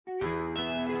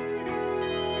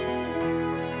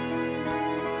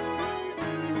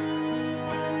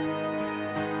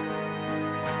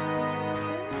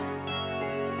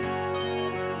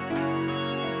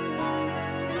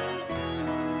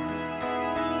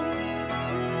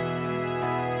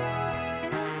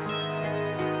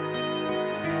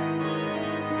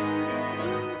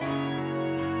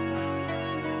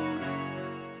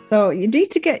So you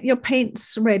need to get your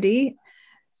paints ready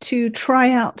to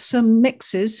try out some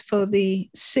mixes for the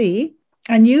sea.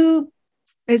 And you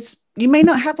may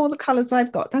not have all the colors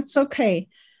I've got. That's okay.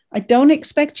 I don't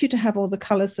expect you to have all the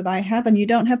colors that I have, and you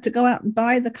don't have to go out and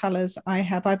buy the colors I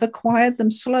have. I've acquired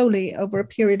them slowly over a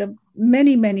period of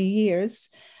many, many years.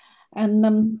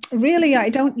 And really, I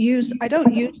don't use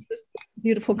the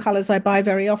beautiful colors I buy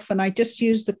very often. I just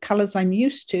use the colors I'm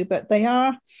used to, but they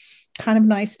are kind of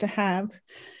nice to have.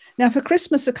 Now, for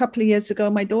Christmas a couple of years ago,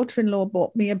 my daughter-in-law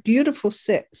bought me a beautiful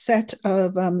set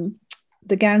of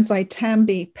the Gansai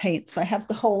Tambi paints. I have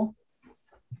the whole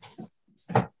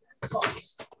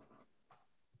box.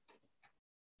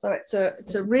 So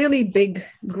it's a really big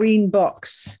green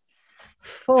box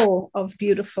full of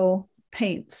beautiful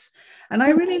paints. And I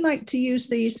really like to use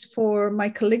these for my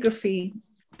calligraphy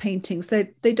paintings.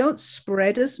 They don't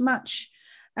spread as much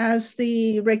as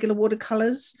the regular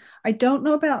watercolors. I don't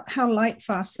know about how light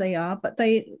fast they are, but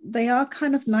they are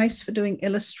kind of nice for doing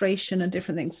illustration and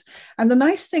different things. And the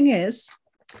nice thing is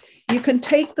you can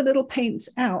take the little paints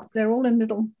out. They're all in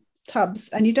little tubs,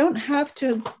 and you don't have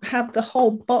to have the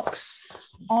whole box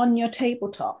on your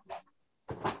tabletop.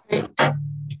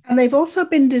 And they've also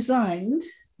been designed,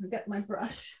 I'll get my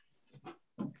brush.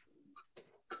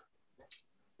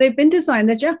 They've been designed,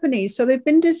 they're Japanese, so they've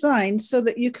been designed so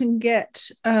that you can get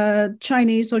a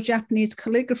Chinese or Japanese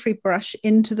calligraphy brush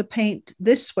into the paint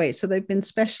this way. So they've been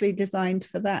specially designed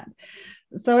for that.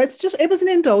 So it was an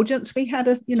indulgence. We had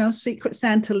a, Secret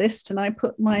Santa list, and I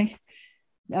put my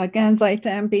Gansai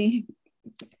Tambi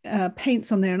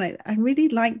paints on there, and I really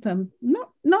like them.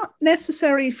 Not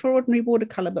necessary for ordinary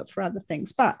watercolor, but for other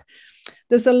things. But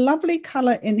there's a lovely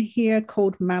color in here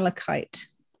called Malachite,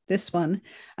 this one.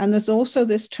 And there's also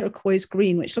this turquoise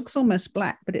green, which looks almost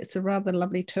black, but it's a rather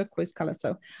lovely turquoise color.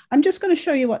 So I'm just going to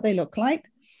show you what they look like.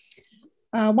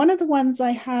 One of the ones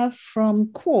I have from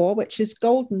QoR, which is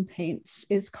golden paints,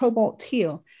 is Cobalt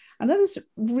Teal. And that is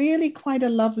really quite a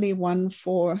lovely one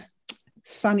for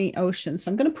sunny ocean. So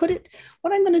I'm going to put it,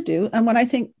 what I'm going to do, and what I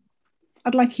think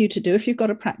I'd like you to do if you've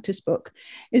got a practice book,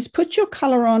 is put your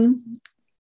color on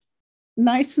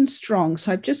nice and strong.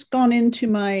 So I've just gone into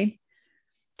my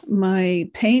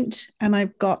paint, and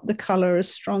I've got the color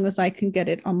as strong as I can get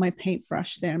it on my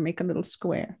paintbrush there and make a little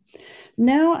square.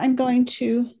 Now I'm going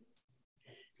to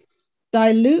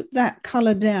dilute that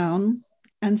color down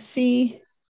and see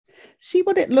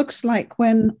what it looks like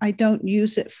when I don't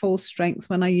use it full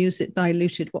strength, when I use it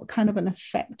diluted. What kind of an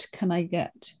effect can I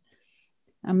get?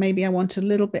 And maybe I want a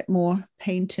little bit more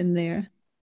paint in there.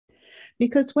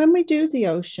 Because when we do the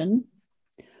ocean,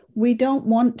 we don't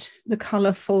want the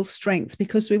color full strength,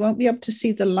 because we won't be able to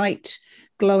see the light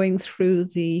glowing through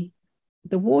the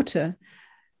water.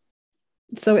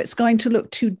 So it's going to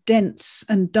look too dense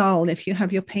and dull if you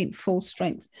have your paint full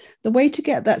strength. The way to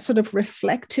get that sort of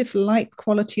reflective light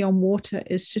quality on water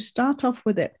is to start off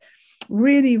with it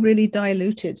really, really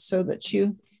diluted, so that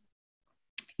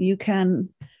you can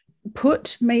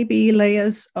put maybe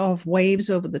layers of waves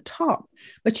over the top,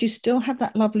 but you still have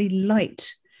that lovely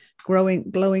light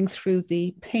glowing through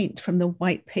the paint from the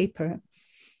white paper.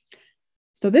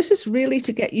 So this is really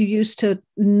to get you used to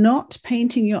not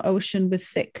painting your ocean with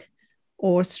thick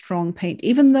or strong paint.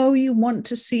 Even though you want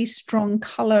to see strong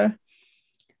color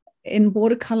in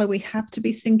watercolor, we have to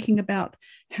be thinking about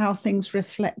how things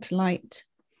reflect light.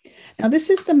 Now,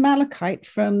 this is the Malachite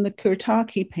from the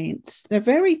Kuretake paints. They're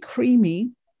very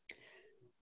creamy,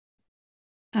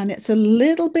 and it's a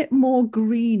little bit more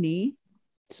greeny.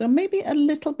 So maybe a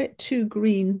little bit too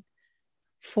green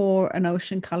for an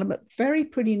ocean color, but very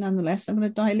pretty nonetheless. I'm going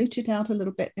to dilute it out a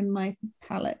little bit in my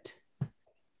palette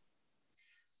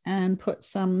and put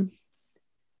some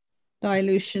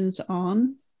dilutions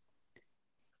on.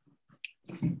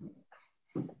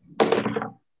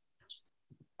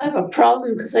 I have a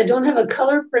problem because I don't have a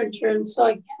color printer, and so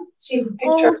I can't see the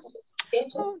picture.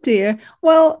 Oh dear.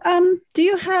 Well, do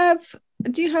you have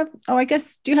I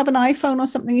guess, do you have an iPhone or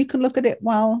something you can look at it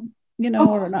while,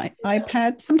 or an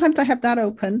iPad? Sometimes I have that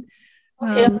open.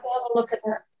 Okay, I'll have a look at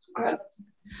that. All right.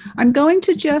 I'm going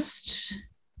to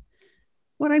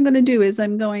what I'm going to do is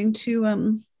I'm going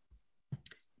to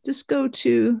just go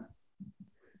to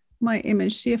my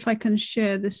image, see if I can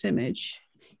share this image.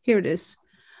 Here it is.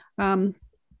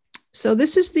 So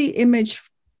this is the image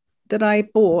that I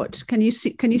bought. Can you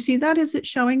see that? Is it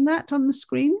showing that on the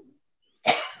screen?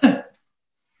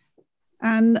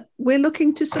 And we're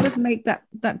looking to sort of make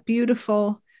that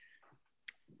beautiful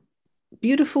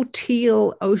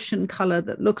teal ocean color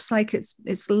that looks like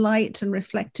it's light and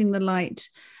reflecting the light,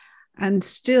 and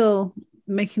still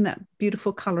making that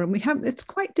beautiful color. And it's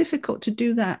quite difficult to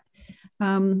do that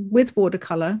with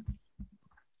watercolor,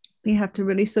 we have to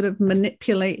really sort of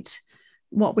manipulate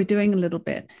what we're doing a little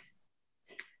bit.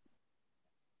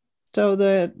 So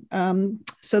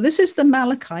this is the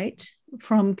Malachite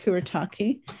from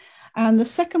Kuretake. And the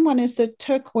second one is the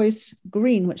Turquoise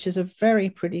Green, which is a very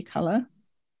pretty color.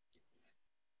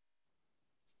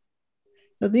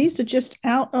 So these are just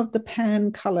out of the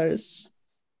pan colors.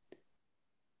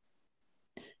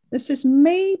 This is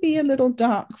maybe a little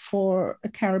dark for a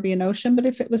Caribbean Ocean, but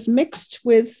if it was mixed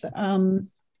with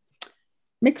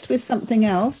something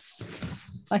else,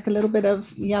 like a little bit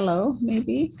of yellow,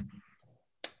 maybe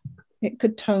it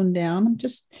could tone down.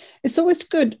 It's always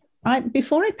good.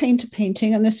 Before I paint a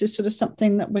painting, and this is sort of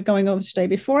something that we're going over today,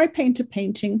 before I paint a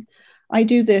painting, I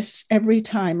do this every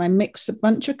time. I mix a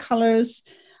bunch of colors,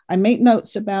 I make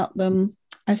notes about them,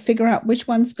 I figure out which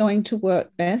one's going to work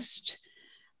best,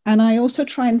 and I also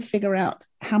try and figure out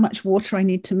how much water I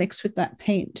need to mix with that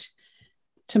paint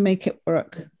to make it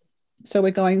work. So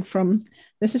we're going from,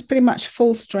 this is pretty much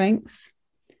full strength,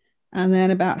 and then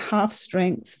about half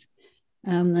strength,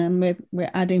 and then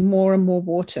we're adding more and more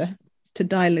water to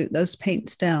dilute those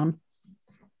paints down.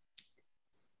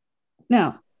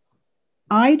 Now,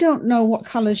 I don't know what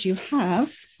colors you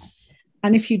have,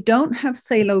 and if you don't have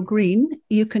phthalo green,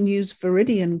 you can use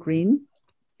viridian green.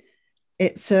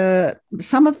 It's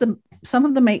some of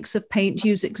the makes of paint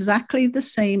use exactly the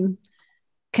same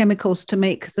chemicals to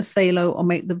make the phthalo or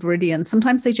make the viridian.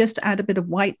 Sometimes they just add a bit of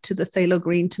white to the phthalo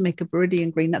green to make a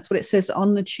viridian green. That's what it says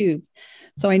on the tube.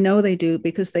 So I know they do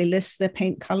because they list their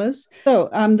paint colors. So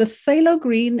the phthalo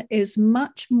green is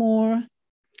much more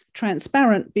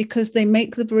transparent because they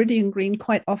make the viridian green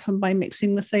quite often by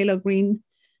mixing the phthalo green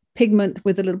pigment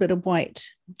with a little bit of white.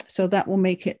 So that will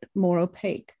make it more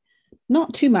opaque.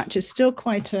 Not too much, it's still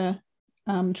quite a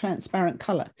transparent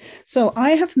color. So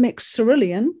I have mixed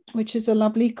Cerulean, which is a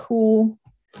lovely cool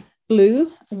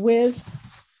blue, with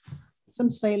some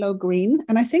phthalo green.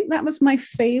 And I think that was my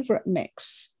favorite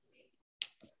mix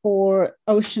for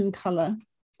ocean color.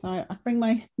 I bring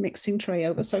my mixing tray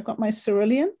over. So I've got my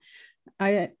Cerulean.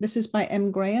 This is by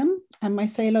M. Graham, and my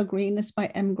phthalo green is by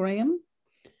M. Graham.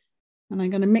 And I'm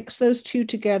going to mix those two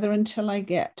together until I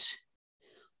get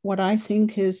what I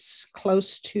think is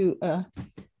close to a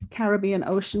Caribbean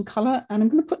Ocean color. And I'm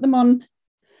going to put them on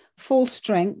full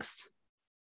strength.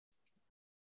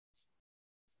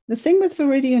 The thing with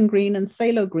viridian green and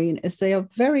phthalo green is they are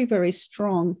very, very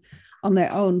strong on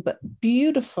their own, but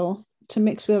beautiful to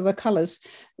mix with other colors.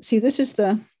 See, this is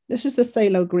the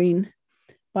phthalo green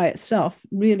by itself,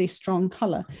 really strong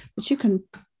color, but you can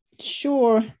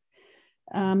sure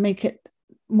make it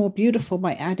more beautiful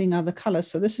by adding other colors.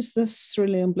 So this is the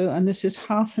cerulean blue, and this is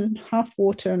half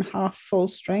water and half full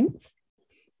strength.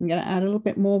 I'm going to add a little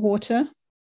bit more water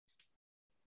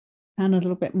and a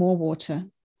little bit more water.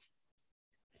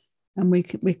 And we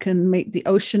can make the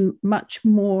ocean much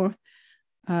more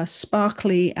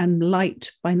sparkly and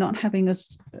light by not having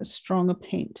as strong a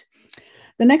paint.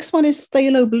 The next one is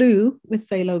phthalo blue with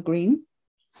phthalo green.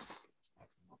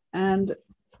 And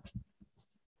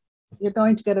you're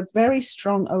going to get a very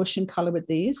strong ocean color with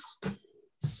these.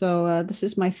 So this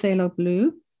is my phthalo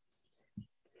blue,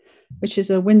 which is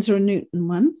a Winsor & Newton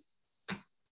one.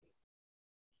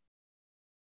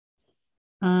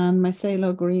 And my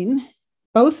phthalo green.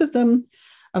 Both of them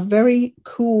are very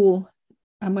cool.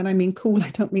 And when I mean cool, I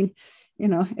don't mean,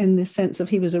 in the sense of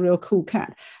he was a real cool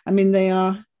cat. I mean, they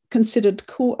are considered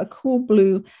cool, a cool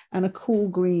blue and a cool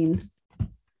green.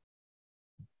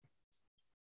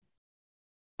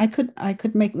 I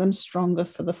could make them stronger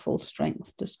for the full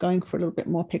strength, just going for a little bit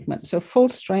more pigment. So full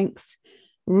strength,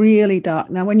 really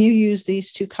dark. Now, when you use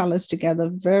these two colors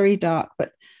together, very dark,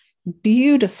 but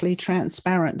beautifully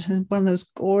transparent, one of those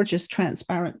gorgeous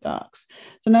transparent darks.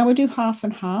 So now we do half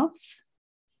and half.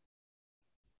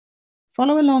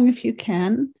 Follow along if you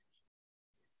can.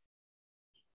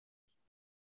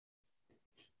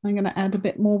 I'm going to add a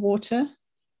bit more water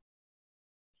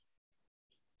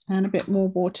and a bit more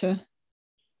water.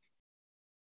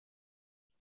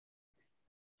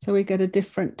 So we get a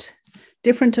different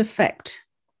effect.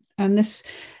 And this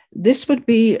first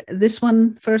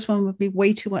one would be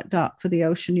way too dark for the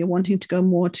ocean. You're wanting to go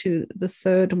more to the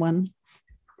third one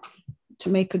to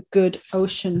make a good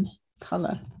ocean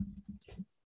color.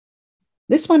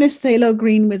 This one is phthalo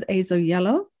green with Azo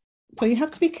Yellow. So you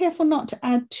have to be careful not to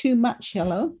add too much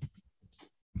yellow.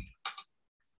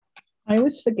 I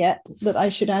always forget that I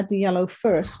should add the yellow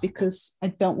first because I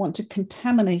don't want to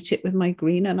contaminate it with my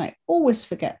green, and I always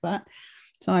forget that.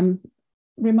 So I'm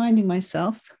reminding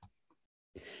myself,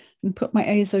 and put my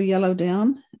Azo Yellow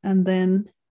down, and then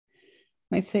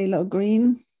my phthalo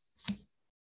green.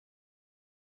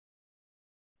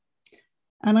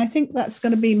 And I think that's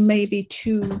going to be maybe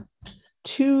too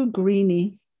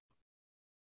greeny.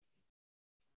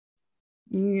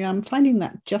 Yeah, I'm finding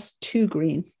that just too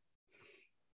green.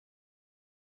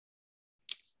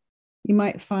 You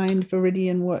might find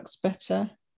Viridian works better.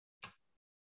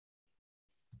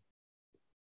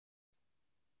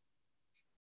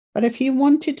 But if you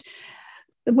wanted,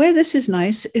 where this is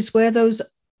nice is where those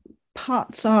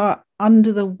parts are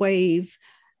under the wave,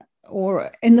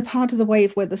 or in the part of the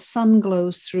wave where the sun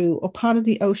glows through, or part of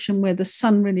the ocean where the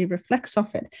sun really reflects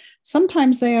off it.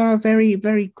 Sometimes they are a very,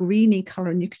 very greeny color,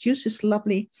 and you could use this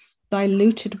lovely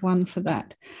diluted one for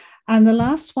that. And the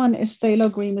last one is Phthalo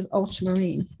Green with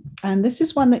Ultramarine. And this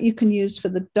is one that you can use for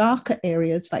the darker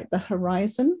areas like the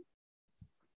horizon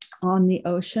on the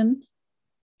ocean.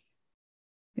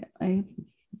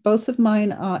 Both of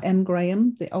mine are M.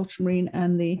 Graham, the Ultramarine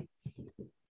and the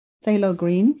Phthalo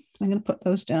Green. I'm going to put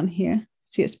those down here.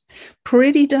 See, it's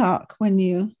pretty dark when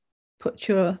you put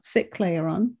your thick layer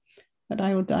on, but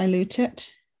I will dilute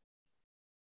it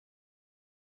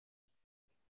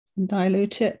and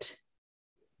dilute it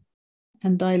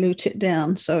and dilute it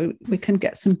down so we can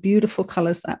get some beautiful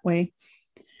colors that way.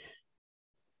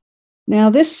 Now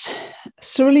this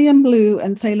Cerulean Blue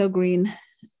and Phthalo Green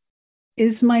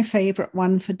is my favorite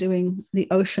one for doing the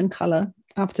ocean color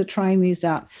after trying these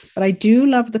out. But I do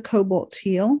love the Cobalt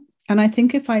Teal. And I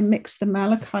think if I mix the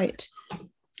Malachite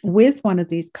with one of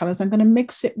these colors, I'm going to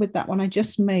mix it with that one I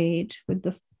just made with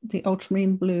the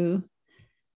Ultramarine Blue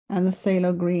and the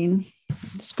Phthalo Green.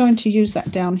 I'm just going to use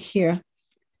that down here.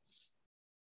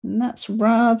 And that's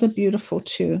rather beautiful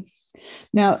too.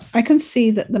 Now I can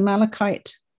see that the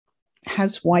Malachite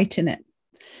has white in it.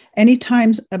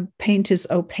 Anytime a paint is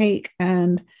opaque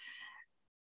and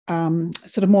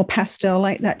sort of more pastel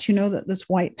like that, you know that there's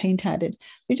white paint added.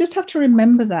 You just have to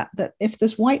remember that if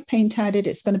there's white paint added,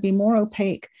 it's going to be more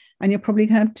opaque, and you'll probably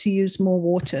have to use more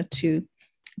water to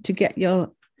get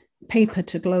your paper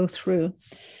to glow through.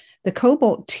 The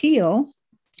Cobalt Teal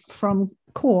from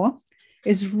QoR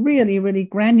is really, really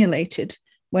granulated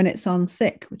when it's on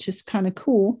thick, which is kind of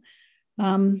cool.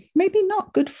 Maybe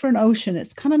not good for an ocean.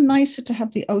 It's kind of nicer to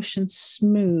have the ocean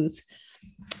smooth.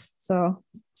 So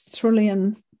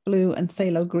Cerulean Blue and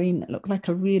Phthalo Green look like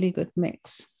a really good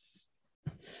mix.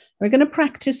 We're going to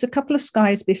practice a couple of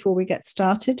skies before we get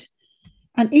started.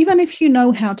 And even if you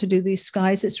know how to do these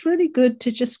skies, it's really good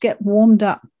to just get warmed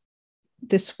up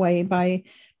this way by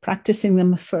practicing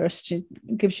them first. It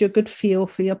gives you a good feel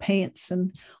for your paints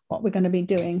and what we're going to be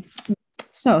doing.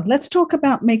 So let's talk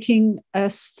about making a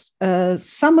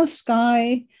summer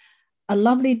sky, a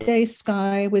lovely day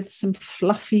sky with some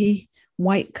fluffy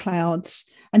white clouds,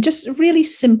 and just really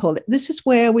simple. This is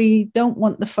where we don't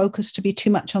want the focus to be too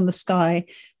much on the sky.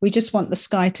 We just want the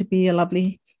sky to be a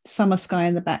lovely summer sky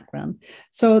in the background.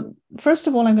 So first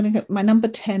of all, I'm going to get my number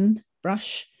 10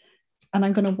 brush and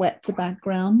I'm going to wet the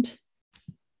background.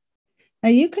 Now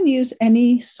you can use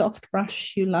any soft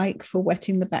brush you like for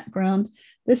wetting the background.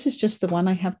 This is just the one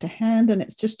I have to hand, and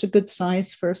it's just a good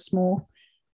size for a small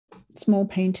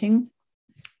painting.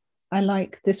 I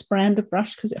like this brand of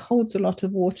brush because it holds a lot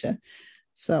of water.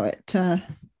 So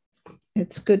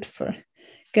it's good for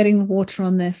getting the water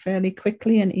on there fairly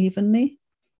quickly and evenly.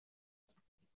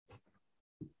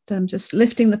 So I'm just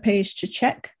lifting the page to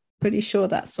check. Pretty sure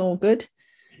that's all good.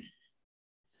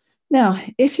 Now,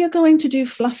 if you're going to do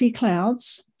fluffy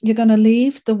clouds, you're going to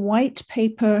leave the white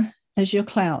paper as your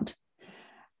cloud.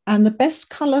 And the best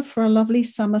color for a lovely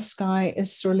summer sky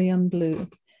is Cerulean Blue.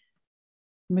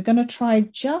 We're going to try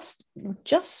just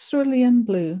Cerulean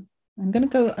Blue. I'm going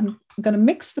to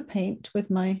mix the paint with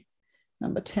my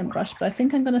number 10 brush, but I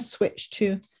think I'm going to switch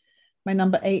to my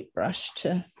number 8 brush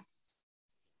to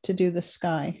do the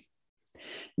sky.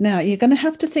 Now, you're going to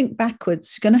have to think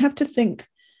backwards. You're going to have to think,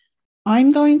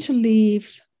 I'm going to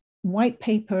leave white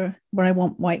paper where I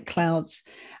want white clouds.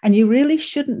 And you really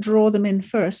shouldn't draw them in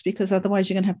first, because otherwise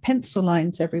you're going to have pencil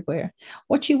lines everywhere.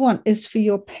 What you want is for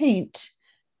your paint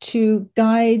to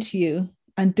guide you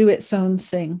and do its own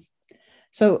thing.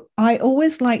 So I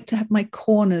always like to have my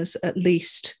corners at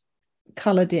least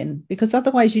colored in, because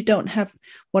otherwise you don't have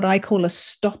what I call a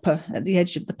stopper at the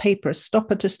edge of the paper, a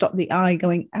stopper to stop the eye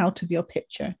going out of your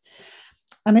picture.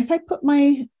 And if I put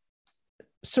my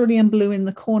Cerulean Blue in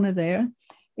the corner there,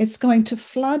 it's going to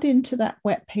flood into that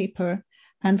wet paper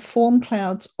and form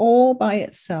clouds all by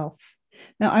itself.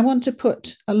 Now I want to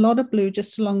put a lot of blue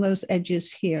just along those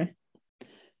edges here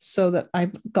so that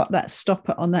I've got that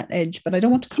stopper on that edge, but I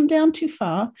don't want to come down too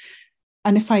far.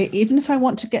 And even if I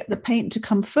want to get the paint to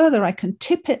come further, I can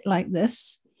tip it like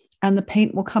this and the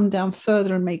paint will come down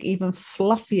further and make even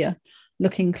fluffier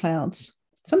looking clouds.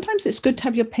 Sometimes it's good to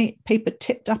have your paper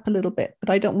tipped up a little bit, but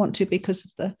I don't want to because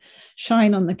of the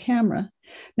shine on the camera.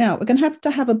 Now we're going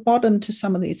to have a bottom to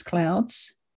some of these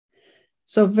clouds.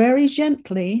 So very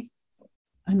gently,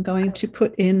 I'm going to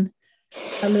put in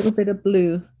a little bit of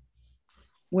blue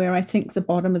where I think the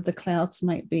bottom of the clouds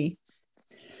might be.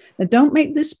 Now don't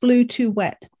make this blue too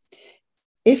wet.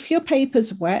 If your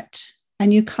paper's wet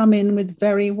and you come in with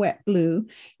very wet blue,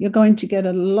 you're going to get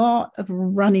a lot of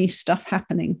runny stuff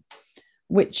happening,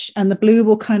 and the blue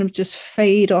will kind of just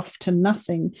fade off to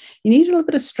nothing. You need a little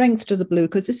bit of strength to the blue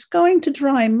because it's going to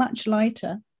dry much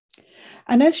lighter.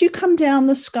 And as you come down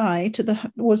the sky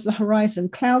towards the horizon,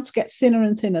 clouds get thinner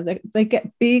and thinner. They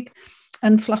get big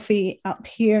and fluffy up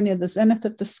here near the zenith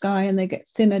of the sky, and they get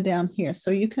thinner down here.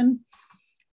 So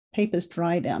paper's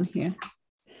dry down here.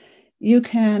 You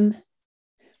can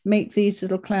make these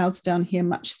little clouds down here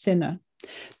much thinner.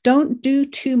 Don't do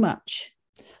too much.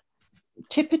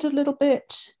 Tip it a little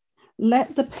bit.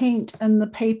 Let the paint and the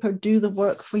paper do the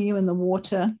work for you in the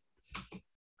water.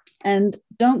 And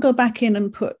don't go back in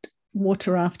and put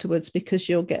water afterwards, because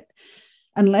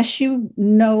unless you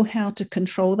know how to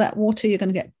control that water, you're going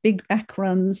to get big back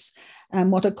runs and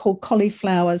what are called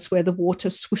cauliflowers, where the water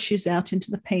swishes out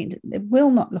into the paint. It will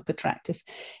not look attractive.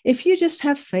 If you just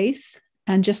have faith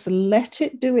and just let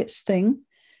it do its thing,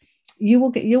 you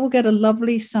will get a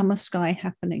lovely summer sky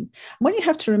happening. What you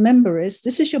have to remember is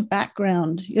this is your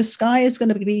background. Your sky is going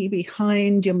to be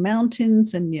behind your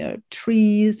mountains and your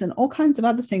trees and all kinds of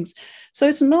other things. So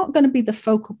it's not going to be the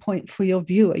focal point for your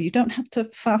viewer. You don't have to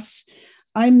fuss.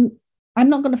 I'm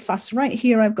not going to fuss. Right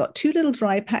here, I've got two little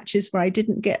dry patches where I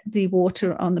didn't get the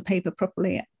water on the paper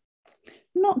properly.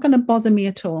 Not going to bother me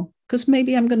at all, because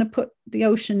maybe I'm going to put the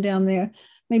ocean down there.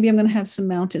 Maybe I'm going to have some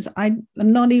mountains. I'm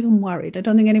not even worried. I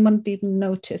don't think anyone would even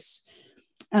notice.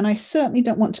 And I certainly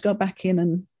don't want to go back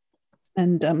in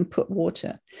and put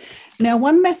water. Now,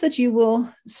 one method you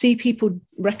will see people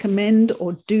recommend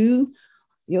or do,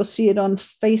 you'll see it on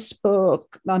Facebook,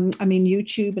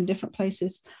 YouTube and different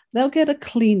places. They'll get a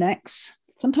Kleenex.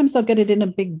 Sometimes they'll get it in a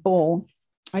big bowl.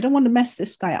 I don't want to mess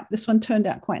this guy up. This one turned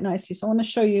out quite nicely. So I want to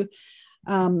show you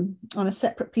on a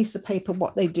separate piece of paper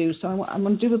what they do. So I'm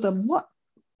going to do with them what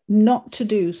not to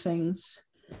do things.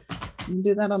 And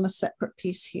do that on a separate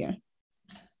piece here.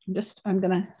 I'm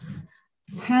going to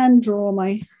hand draw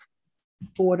my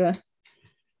border.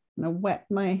 I'm going to wet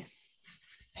my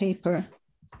paper.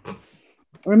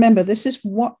 Remember, this is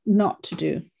what not to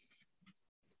do.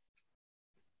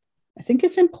 I think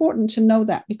it's important to know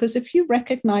that, because if you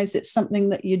recognize it's something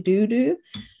that you do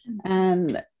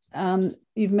and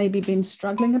you've maybe been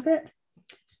struggling a bit,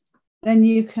 then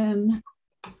you can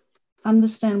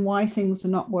understand why things are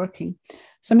not working.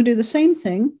 So I'm going to do the same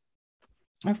thing.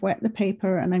 I've wet the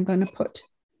paper and I'm going to put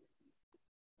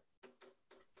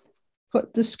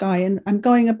the sky in. I'm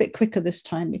going a bit quicker this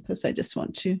time because I just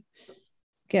want to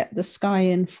get the sky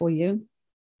in for you.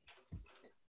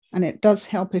 And it does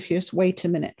help if you just wait a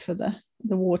minute for the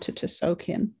water to soak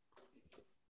in.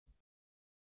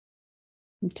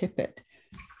 And tip it.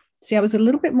 See, I was a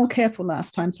little bit more careful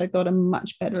last time, so I got a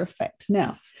much better effect.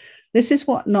 Now, this is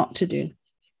what not to do.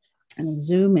 And I'll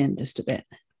zoom in just a bit.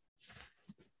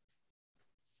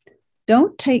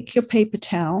 Don't take your paper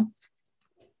towel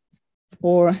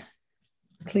or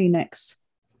Kleenex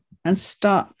and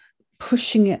start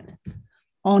pushing it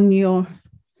on your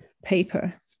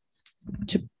paper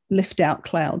to lift out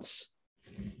clouds.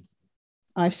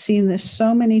 I've seen this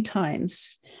so many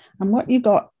times. And what you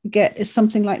get is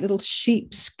something like little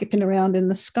sheep skipping around in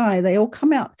the sky. They all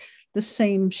come out the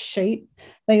same shape.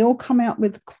 They all come out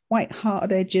with quite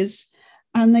hard edges,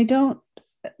 and they don't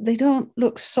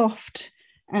look soft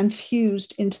and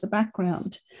fused into the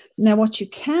background. Now, what you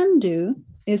can do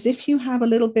is, if you have a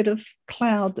little bit of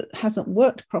cloud that hasn't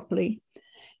worked properly,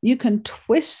 you can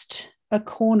twist a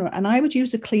corner, and I would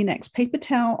use a Kleenex. Paper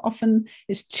towel often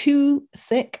is too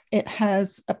thick. It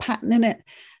has a pattern in it,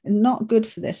 and not good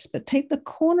for this. But take the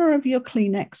corner of your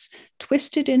Kleenex,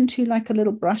 twist it into like a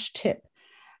little brush tip.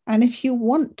 And if you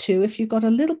want to, if you've got a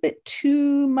little bit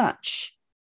too much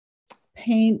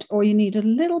paint or you need a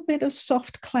little bit of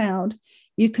soft cloud,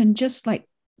 you can just like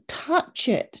touch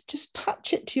it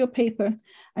to your paper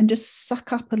and just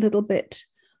suck up a little bit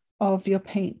of your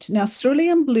paint. Now,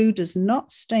 cerulean blue does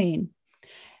not stain.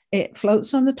 It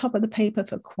floats on the top of the paper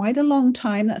for quite a long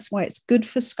time. That's why it's good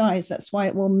for skies. That's why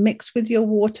it will mix with your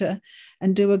water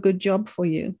and do a good job for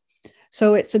you.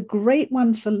 So it's a great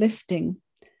one for lifting.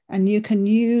 And you can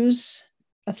use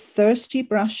a thirsty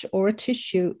brush or a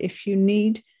tissue if you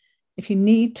need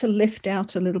to lift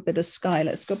out a little bit of sky.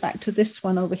 Let's go back to this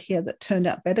one over here that turned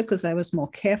out better because I was more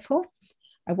careful.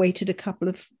 I waited a couple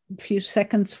of few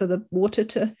seconds for the water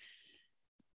to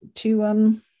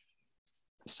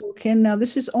soak in. Now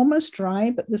this is almost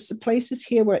dry, but there's some places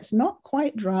here where it's not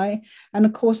quite dry. And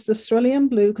of course the cerulean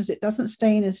blue, because it doesn't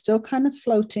stain, is still kind of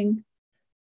floating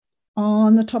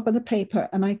on the top of the paper.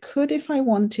 And I could, if I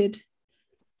wanted,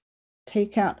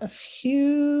 take out a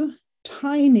few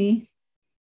tiny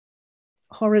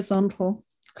horizontal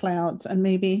clouds and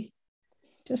maybe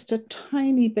just a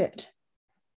tiny bit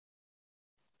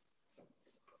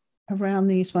around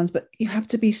these ones, but you have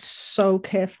to be so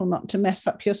careful not to mess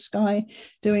up your sky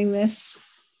doing this.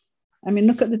 I mean,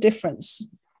 look at the difference.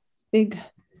 Big,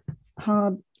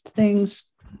 hard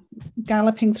things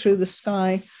galloping through the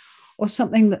sky, or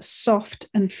something that's soft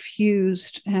and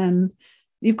fused, and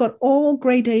you've got all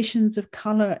gradations of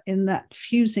color in that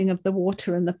fusing of the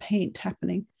water and the paint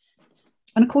happening.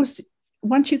 And of course,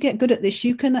 once you get good at this,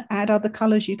 you can add other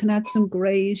colors. You can add some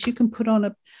grays. You can put on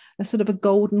a sort of a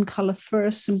golden color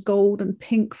first, some gold and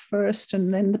pink first,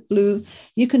 and then the blue.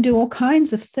 You can do all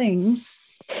kinds of things,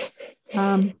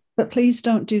 but please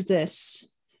don't do this.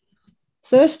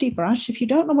 Thirsty brush. If you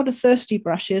don't know what a thirsty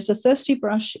brush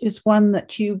is one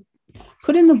that you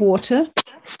put in the water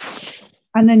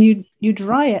and then you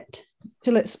dry it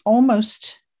till it's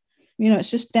almost,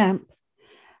 it's just damp.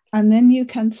 And then you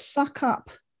can suck up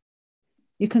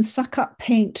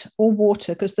paint or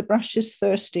water, because the brush is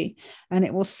thirsty and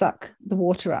it will suck the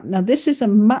water up. Now, this is a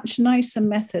much nicer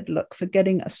method, look, for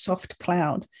getting a soft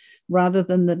cloud rather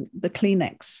than the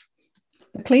Kleenex.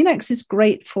 The Kleenex is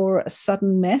great for a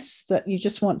sudden mess that you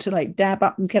just want to like dab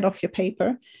up and get off your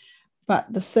paper.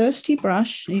 But the thirsty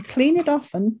brush, you clean it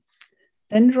often,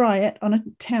 then dry it on a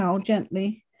towel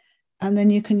gently, and then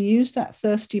you can use that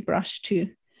thirsty brush to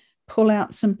pull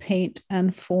out some paint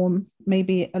and form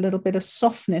maybe a little bit of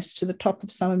softness to the top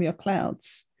of some of your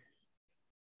clouds.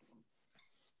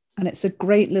 And it's a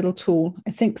great little tool.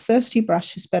 I think thirsty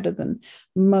brush is better than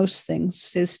most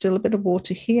things. There's still a bit of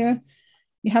water here.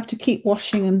 You have to keep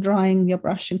washing and drying your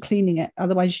brush and cleaning it.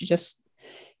 Otherwise you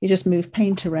just move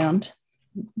paint around.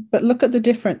 But look at the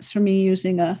difference from me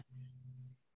using a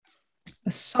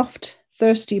soft,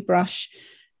 thirsty brush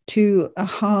to a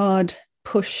hard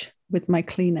push with my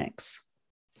Kleenex.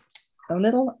 So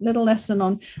little lesson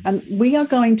on, and we are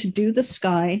going to do the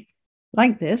sky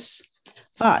like this,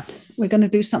 but we're going to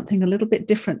do something a little bit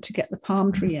different to get the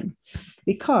palm tree in,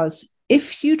 because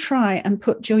if you try and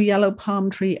put your yellow palm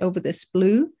tree over this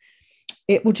blue,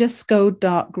 it will just go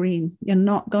dark green. You're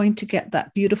not going to get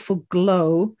that beautiful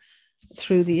glow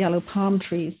through the yellow palm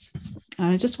trees.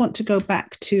 I just want to go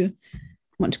back to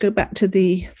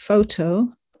the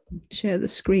photo, share the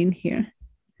screen here.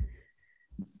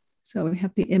 So we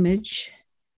have the image.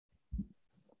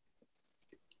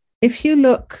 If you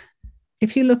look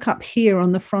up here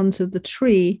on the front of the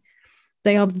tree,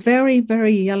 they are very,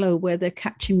 very yellow where they're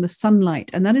catching the sunlight.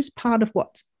 And that is part of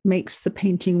what makes the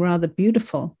painting rather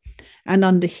beautiful. And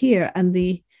under here, and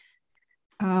the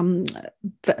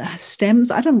stems,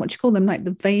 I don't know what you call them, like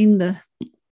the vein, the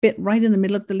bit right in the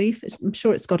middle of the leaf, I'm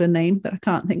sure it's got a name, but I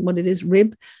can't think what it is,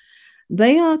 rib.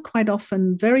 They are quite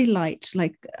often very light,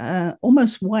 like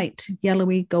almost white,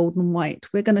 yellowy, golden white.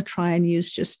 We're going to try and use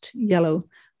just yellow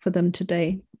for them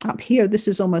today. Up here, this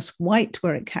is almost white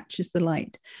where it catches the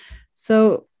light.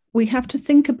 So we have to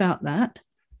think about that.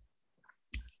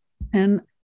 And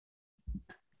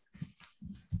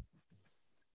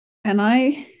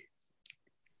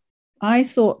I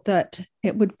thought that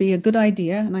it would be a good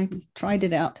idea, and I tried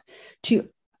it out, to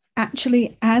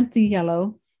actually add the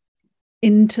yellow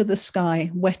into the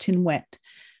sky, wet in wet,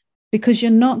 because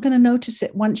you're not going to notice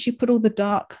it once you put all the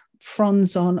dark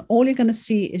fronds on. All you're going to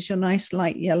see is your nice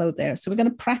light yellow there. So we're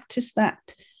going to practice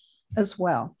that as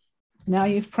well. Now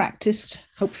you've practiced,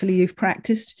 hopefully you've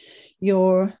practiced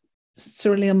your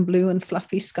cerulean blue and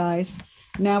fluffy skies.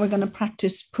 Now we're going to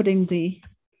practice putting the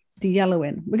yellow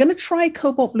in. We're going to try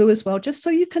cobalt blue as well, just so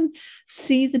you can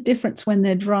see the difference when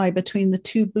they're dry between the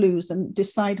two blues and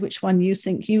decide which one you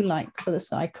think you like for the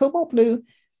sky. Cobalt blue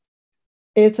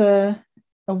is a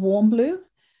warm blue,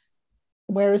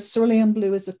 whereas cerulean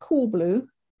blue is a cool blue.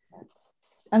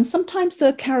 And sometimes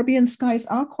the Caribbean skies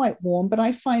are quite warm, but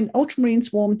I find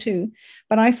ultramarine's warm too,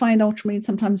 but I find ultramarine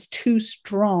sometimes too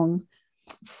strong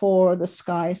for the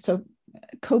sky. So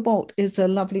cobalt is a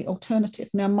lovely alternative.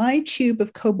 Now, my tube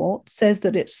of cobalt says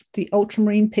that it's the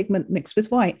ultramarine pigment mixed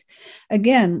with white.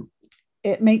 Again,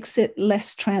 it makes it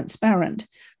less transparent,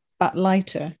 but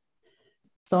lighter.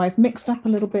 So I've mixed up a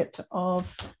little bit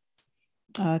of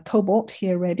cobalt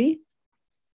here ready.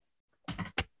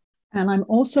 And I'm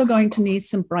also going to need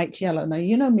some bright yellow. Now,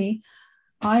 you know me,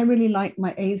 I really like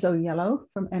my Azo Yellow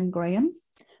from M. Graham,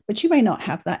 but you may not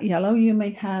have that yellow. You may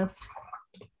have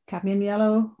cadmium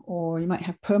yellow, or you might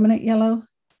have permanent yellow.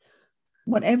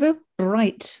 Whatever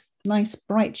bright, nice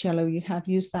bright yellow you have,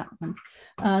 use that one.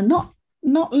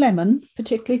 Not lemon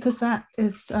particularly, because that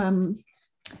is a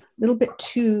little bit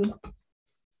too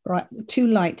bright, too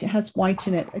light. It has white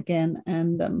in it again,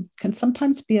 and can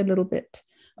sometimes be a little bit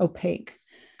opaque.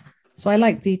 So I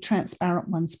like the transparent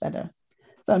ones better.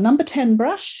 So number 10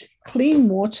 brush, clean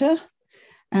water,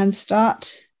 and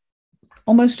start.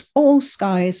 Almost all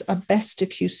skies are best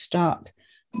if you start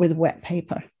with wet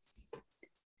paper.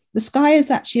 The sky is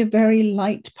actually a very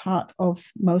light part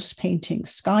of most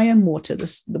paintings, sky and water.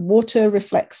 The water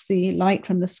reflects the light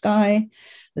from the sky.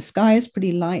 The sky is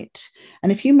pretty light.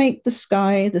 And if you make the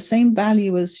sky the same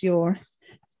value as your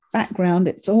background,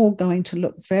 it's all going to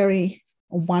look very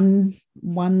one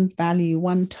value,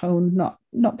 one tone,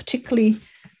 not particularly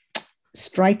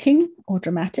striking or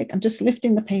dramatic. I'm just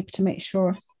lifting the paper to make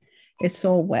sure it's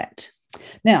all wet.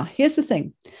 Now, here's the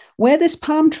thing. Where this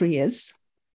palm tree is,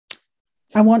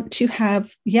 I want to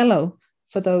have yellow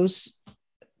for those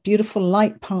beautiful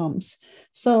light palms.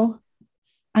 So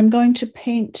I'm going to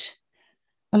paint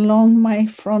along my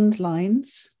frond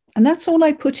lines. And that's all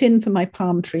I put in for my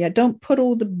palm tree. I don't put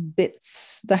all the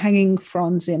bits, the hanging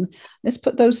fronds in. Let's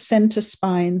put those center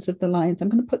spines of the lines. I'm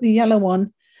going to put the yellow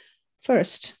on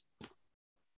first.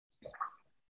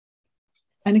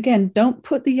 And again, don't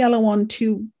put the yellow on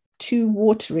too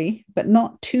watery, but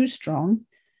not too strong.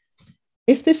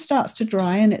 If this starts to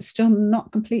dry and it's still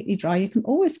not completely dry, you can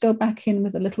always go back in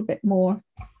with a little bit more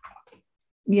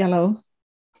yellow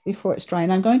before it's dry.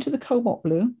 And I'm going to the Cobalt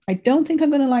Blue. I don't think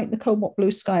I'm going to like the Cobalt Blue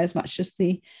sky as much as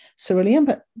the Cerulean,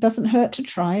 but it doesn't hurt to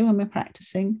try when we're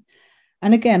practicing.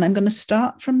 And again, I'm going to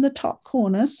start from the top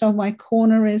corner. So my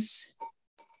corner is,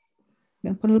 I'm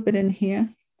going to put a little bit in here.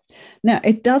 Now,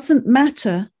 it doesn't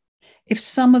matter if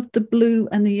some of the blue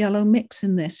and the yellow mix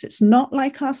in this. It's not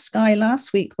like our sky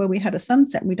last week where we had a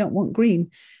sunset and we don't want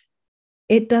green.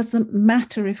 It doesn't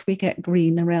matter if we get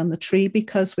green around the tree,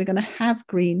 because we're going to have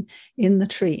green in the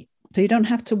tree. So you don't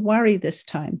have to worry this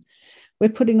time. We're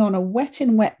putting on a wet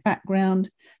in wet background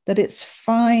that it's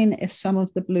fine if some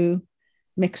of the blue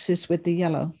mixes with the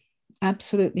yellow.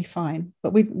 Absolutely fine.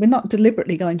 But we're not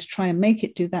deliberately going to try and make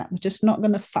it do that. We're just not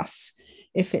going to fuss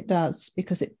if it does,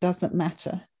 because it doesn't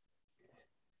matter.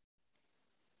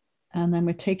 And then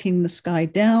we're taking the sky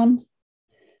down,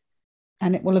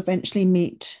 and it will eventually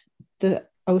meet the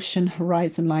ocean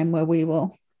horizon line where we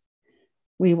will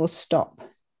stop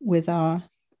with our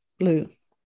blue.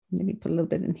 Maybe put a little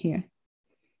bit in here.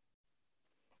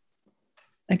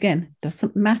 Again,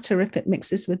 doesn't matter if it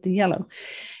mixes with the yellow.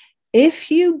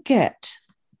 If you get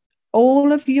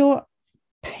all of your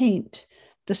paint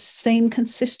the same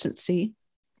consistency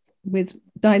with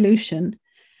dilution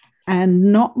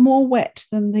and not more wet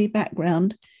than the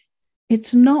background,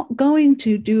 it's not going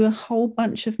to do a whole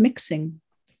bunch of mixing.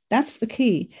 That's the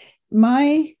key.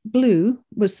 My blue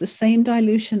was the same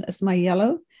dilution as my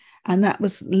yellow, and that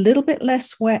was a little bit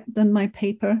less wet than my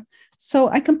paper. So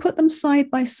I can put them side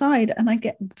by side and I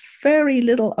get very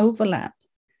little overlap.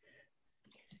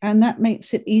 And that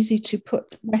makes it easy to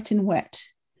put wet in wet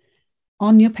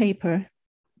on your paper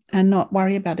and not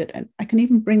worry about it. And I can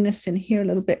even bring this in here a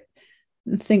little bit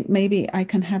and think maybe I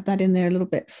can have that in there a little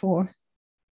bit for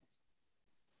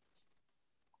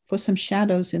some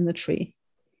shadows in the tree.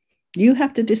 You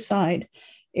have to decide,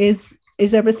 is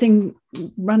everything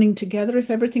running together? If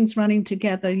everything's running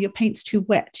together, your paint's too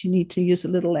wet, you need to use a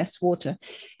little less water.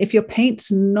 If your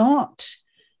paint's not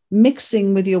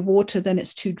mixing with your water, then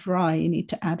it's too dry. You need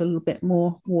to add a little bit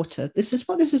more water. This is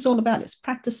what this is all about. It's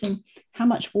practicing how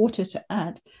much water to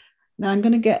add. Now I'm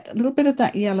going to get a little bit of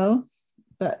that yellow,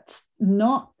 but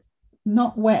not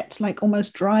wet, like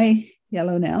almost dry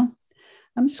yellow now.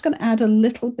 I'm just going to add a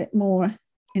little bit more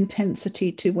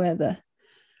intensity to where the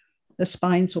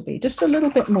spines will be, just a little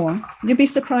bit more. You'll be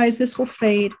surprised, this will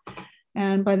fade.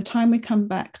 And by the time we come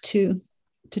back to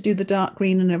do the dark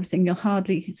green and everything, you'll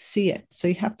hardly see it. So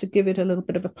you have to give it a little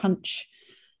bit of a punch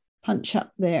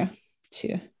up there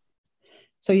too,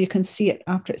 so you can see it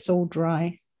after it's all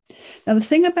dry. Now, the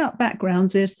thing about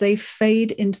backgrounds is they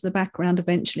fade into the background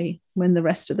eventually when the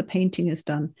rest of the painting is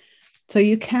done. So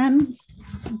you can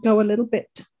go a little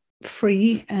bit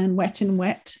free and wet in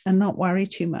wet and not worry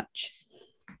too much.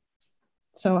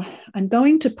 So I'm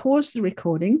going to pause the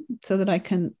recording so that I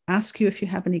can ask you if you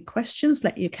have any questions,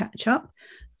 let you catch up.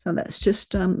 So let's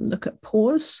just look at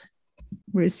pause,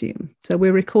 resume. So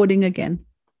we're recording again.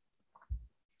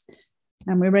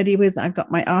 And we're ready with, I've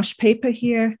got my arch paper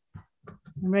here.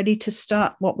 I'm ready to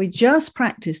start what we just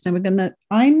practiced. And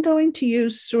I'm going to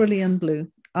use Cerulean blue.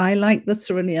 I like the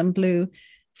Cerulean blue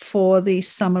for the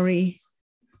summery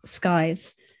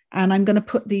skies. And I'm going to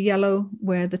put the yellow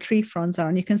where the tree fronds are.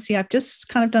 And you can see I've just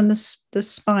kind of done the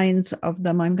spines of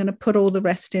them. I'm going to put all the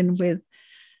rest in with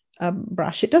a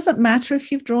brush. It doesn't matter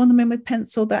if you've drawn them in with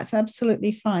pencil, that's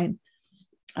absolutely fine.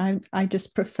 I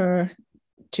just prefer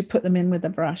to put them in with a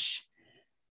brush.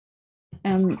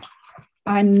 And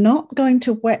I'm not going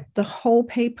to wet the whole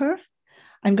paper.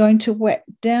 I'm going to wet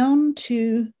down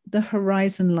to the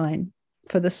horizon line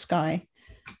for the sky,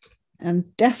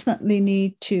 and definitely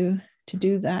need to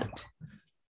do that.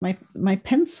 My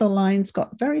pencil lines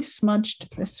got very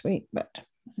smudged this week, but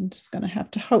I'm just going to have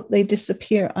to hope they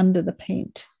disappear under the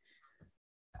paint.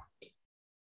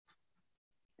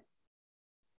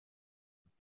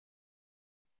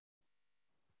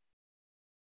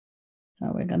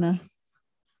 So we're gonna,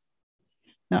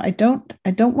 now I don't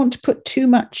want to put too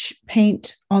much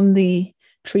paint on the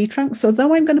tree trunks. So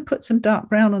though I'm going to put some dark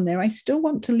brown on there, I still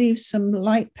want to leave some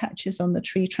light patches on the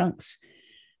tree trunks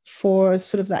for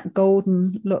sort of that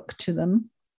golden look to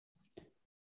them.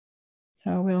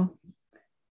 So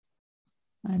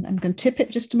I'm going to tip it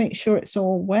just to make sure it's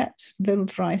all wet, little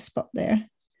dry spot there.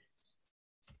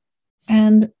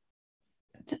 And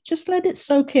just let it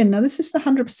soak in. Now this is the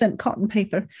 100% cotton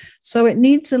paper, so it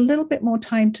needs a little bit more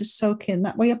time to soak in.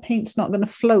 That way your paint's not going to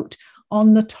float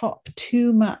on the top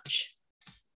too much.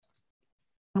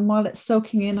 And while it's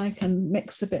soaking in, I can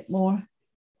mix a bit more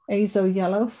Azo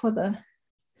Yellow for the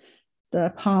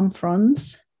palm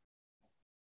fronds.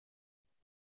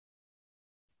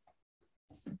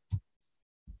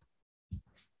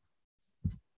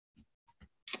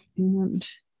 And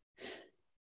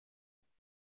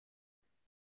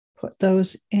put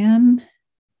those in.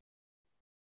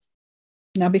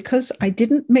 Now, because I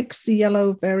didn't mix the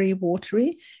yellow very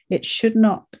watery, it should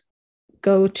not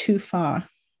go too far.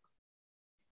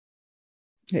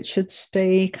 It should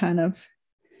stay kind of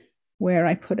where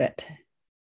I put it.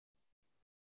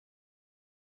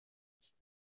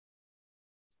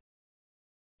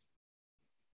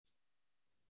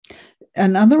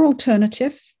 Another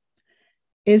alternative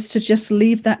is to just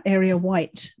leave that area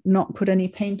white, not put any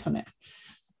paint on it,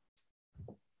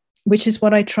 which is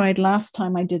what I tried last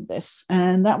time I did this,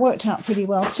 and that worked out pretty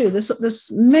well too. There's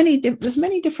many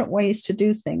different ways to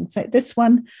do things. Like this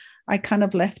one, I kind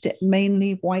of left it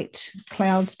mainly white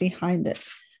clouds behind it,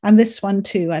 and this one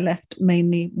too, I left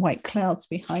mainly white clouds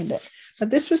behind it. But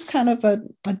this was kind of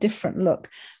a different look.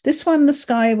 This one, the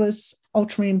sky was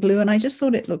ultramarine blue, and I just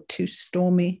thought it looked too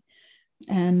stormy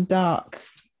and dark.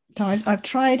 So I've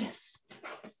tried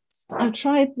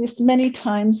this many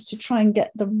times to try and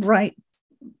get the right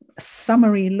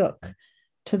summery look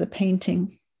to the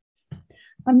painting.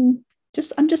 I'm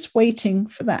just waiting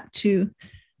for that to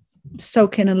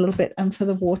soak in a little bit and for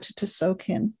the water to soak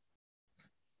in.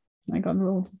 I got a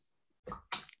little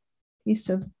piece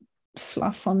of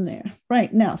fluff on there.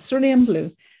 Right, now cerulean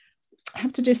blue. I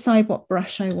have to decide what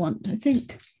brush I want. I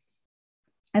think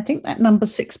that number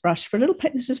 6 brush for a little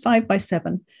paint. This is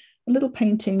 5x7. A little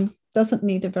painting doesn't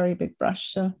need a very big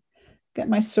brush. So get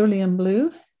my cerulean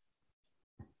blue.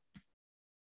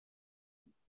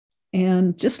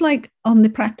 And just like on the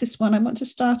practice one, I want to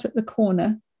start at the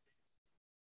corner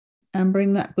and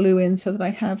bring that blue in so that I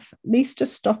have at least a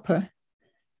stopper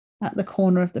at the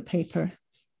corner of the paper.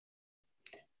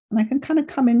 And I can kind of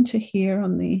come into here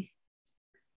on the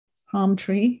palm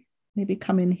tree, maybe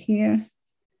come in here,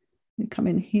 maybe come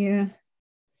in here.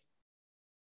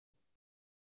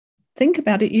 Think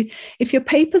about it. If your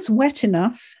paper's wet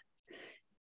enough,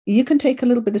 you can take a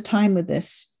little bit of time with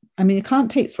this. I mean, you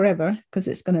can't take forever because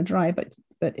it's going to dry, but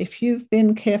if you've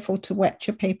been careful to wet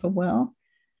your paper well,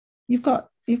 you've got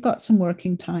some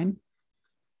working time.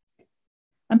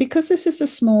 And because this is a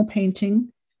small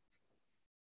painting,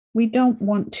 we don't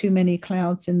want too many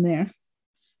clouds in there.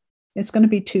 It's going to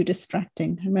be too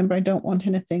distracting. Remember, I don't want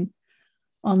anything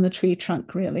on the tree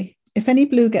trunk really. If any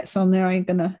blue gets on there, I'm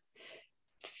going to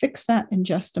fix that in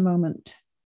just a moment.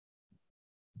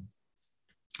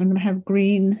 I'm going to have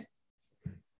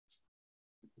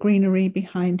greenery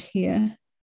behind here.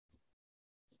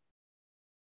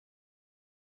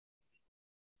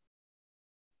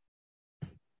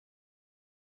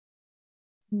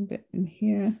 A bit in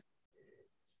here.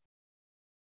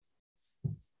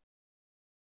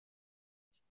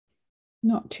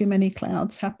 Not too many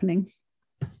clouds happening.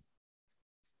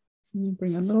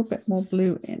 Bring a little bit more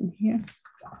blue in here.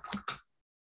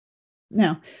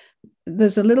 Now,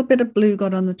 there's a little bit of blue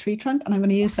got on the tree trunk, and I'm going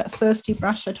to use that thirsty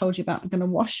brush I told you about. I'm going to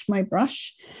wash my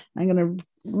brush. I'm going to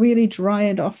really dry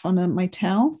it off on my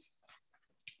towel,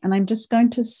 and I'm just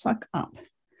going to suck up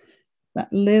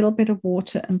that little bit of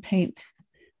water and paint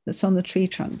that's on the tree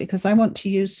trunk, because I want to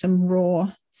use some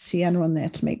raw sienna on there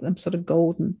to make them sort of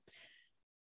golden.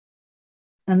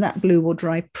 And that blue will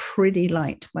dry pretty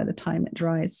light by the time it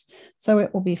dries, so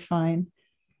it will be fine.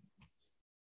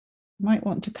 Might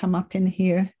want to come up in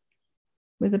here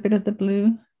with a bit of the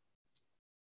blue.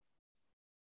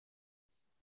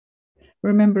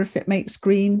 Remember, if it makes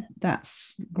green,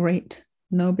 that's great,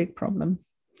 no big problem.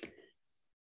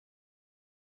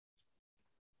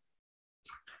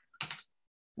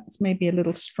 That's maybe a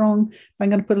little strong, but I'm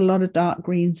going to put a lot of dark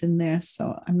greens in there,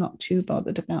 so I'm not too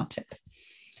bothered about it.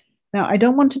 Now, I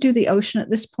don't want to do the ocean at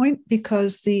this point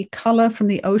because the color from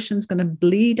the ocean is going to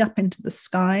bleed up into the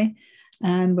sky,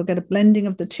 and we'll get a blending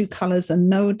of the two colors and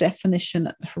no definition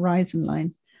at the horizon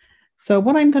line. So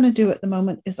what I'm going to do at the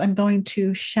moment is I'm going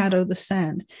to shadow the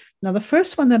sand. Now, the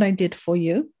first one that I did for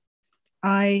you,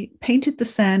 I painted the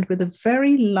sand with a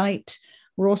very light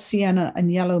raw sienna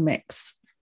and yellow mix.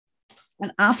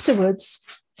 And afterwards,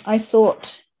 I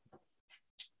thought,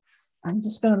 I'm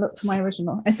just going to look for my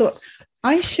original. I thought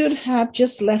I should have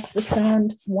just left the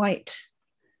sand white.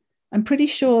 I'm pretty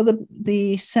sure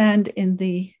the sand in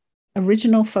the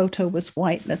original photo was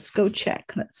white. Let's go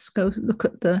check. Let's go look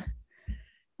at the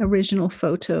original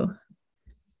photo.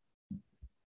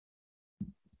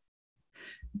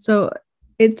 So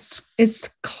it's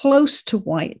close to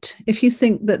white. If you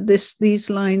think that these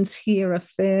lines here are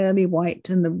fairly white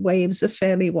and the waves are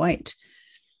fairly white,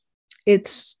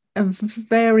 it's a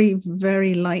very,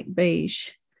 very light beige.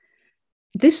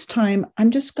 This time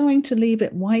I'm just going to leave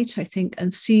it white, I think,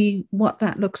 and see what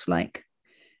that looks like,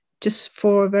 just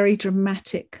for a very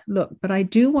dramatic look. But I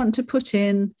do want to put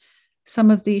in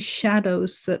some of these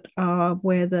shadows that are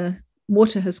where the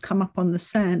water has come up on the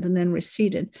sand and then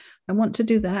receded. I want to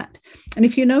do that. And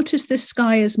if you notice, this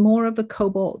sky is more of a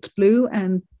cobalt blue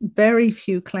and very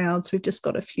few clouds. We've just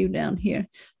got a few down here.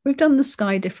 We've done the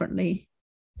sky differently.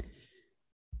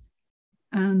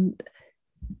 And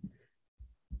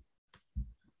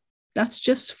that's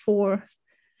just for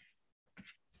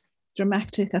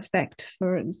dramatic effect,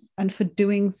 for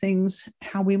doing things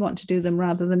how we want to do them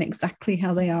rather than exactly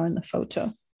how they are in the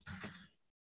photo.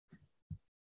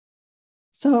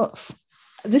 So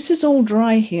this is all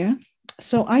dry here.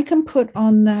 So I can put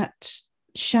on that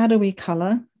shadowy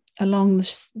color along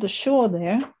the shore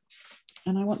there.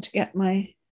 And I want to get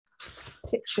my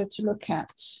picture to look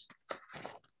at.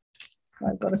 So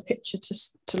I've got a picture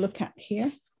to look at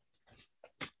here.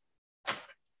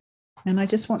 And I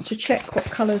just want to check what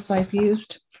colors I've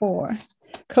used for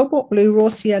Cobalt Blue, Raw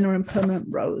Sienna, and Permanent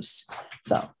Rose.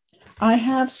 So I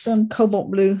have some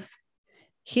Cobalt Blue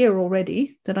here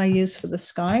already that I use for the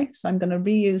sky. So I'm going to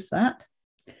reuse that.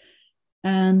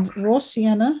 And Raw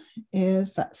Sienna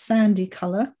is that sandy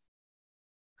color.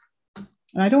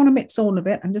 And I don't want to mix all of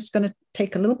it. I'm just going to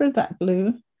take a little bit of that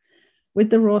blue with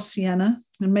the Raw Sienna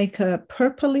and make a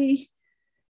purpley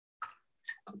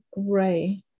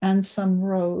gray and some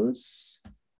rose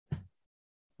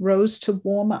to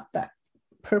warm up that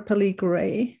purpley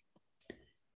gray.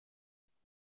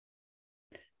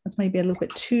 That's maybe a little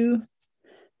bit too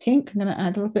pink. I'm going to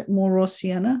add a little bit more raw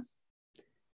sienna.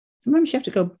 Sometimes you have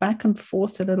to go back and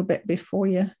forth a little bit before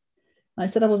you. I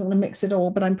said I wasn't going to mix it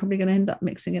all, but I'm probably going to end up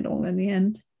mixing it all in the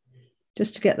end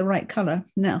just to get the right color.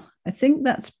 Now, I think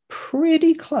that's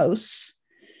pretty close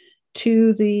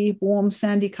to the warm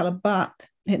sandy color, but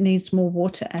it needs more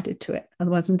water added to it.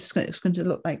 Otherwise, it's going to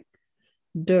look like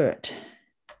dirt.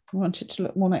 I want it to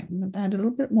look more like, add a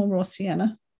little bit more raw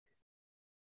sienna.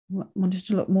 I want it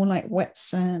to look more like wet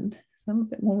sand. So a little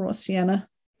bit more raw sienna.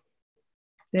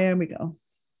 There we go.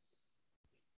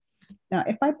 Now,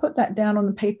 if I put that down on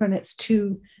the paper and it's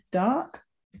too dark,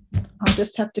 I'll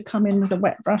just have to come in with a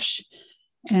wet brush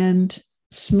and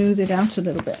smooth it out a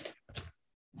little bit.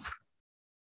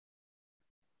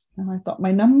 And I've got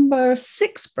my number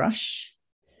 6 brush,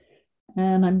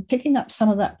 and I'm picking up some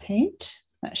of that paint,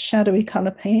 that shadowy color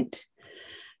paint,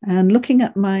 and looking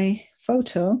at my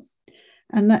photo.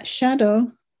 And that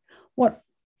shadow, what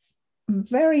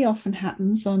very often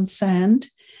happens on sand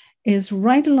is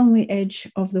right along the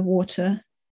edge of the water,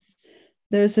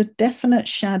 there's a definite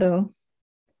shadow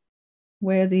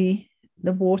where the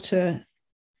water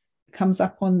comes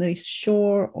up on the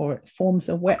shore or it forms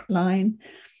a wet line.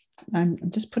 I'm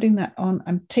just putting that on.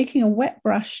 I'm taking a wet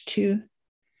brush to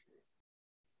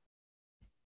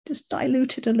just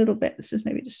dilute it a little bit. This is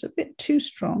maybe just a bit too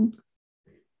strong.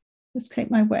 Just take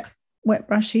my wet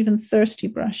brush, even thirsty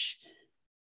brush.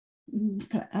 I'm going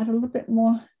to add a little bit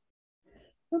more,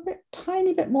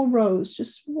 tiny bit more rose.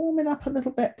 Just warm it up a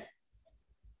little bit.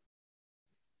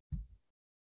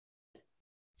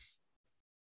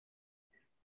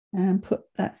 and put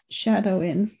that shadow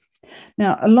in.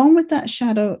 Now, along with that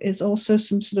shadow is also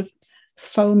some sort of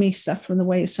foamy stuff from the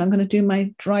wave. So I'm going to do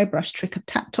my dry brush trick. I've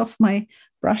tapped off my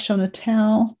brush on a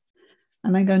towel,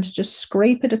 and I'm going to just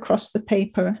scrape it across the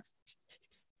paper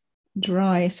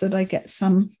dry so that I get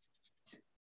some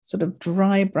sort of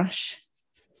dry brush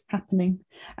happening.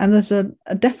 And there's a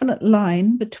definite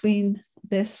line between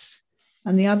this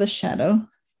and the other shadow.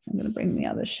 I'm going to bring the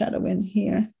other shadow in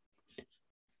here.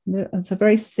 It's a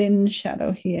very thin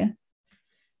shadow here.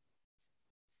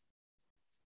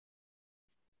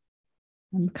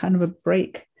 And kind of a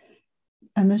break.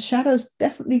 And the shadows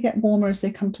definitely get warmer as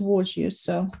they come towards you.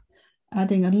 So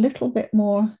adding a little bit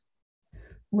more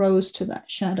rose to that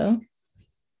shadow.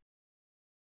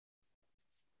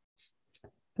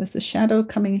 Because the shadow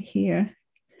coming here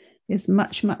is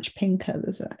much, much pinker.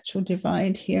 There's an actual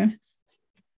divide here.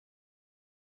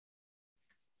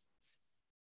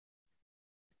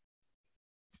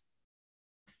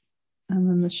 And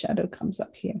then the shadow comes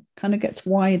up here, kind of gets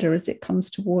wider as it comes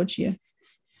towards you.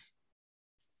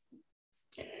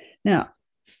 Now,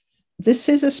 this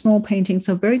is a small painting,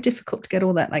 so very difficult to get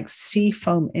all that like sea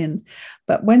foam in.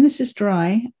 But when this is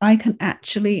dry, I can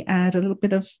actually add a little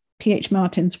bit of P.H.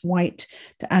 Martin's white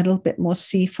to add a little bit more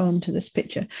sea foam to this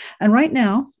picture. And right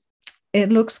now,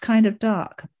 it looks kind of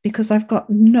dark because I've got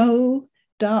no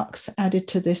darks added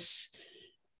to this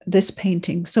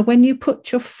painting. So when you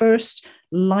put your first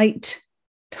light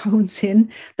tones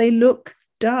in, they look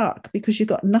dark because you've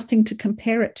got nothing to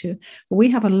compare it to. We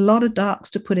have a lot of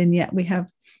darks to put in yet. We have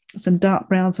some dark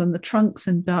browns on the trunks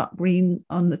and dark green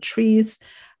on the trees,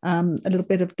 a little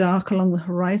bit of dark along the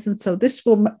horizon. So this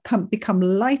will become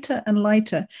lighter and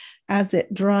lighter as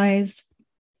it dries.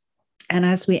 And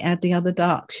as we add the other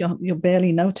darks, you'll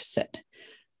barely notice it.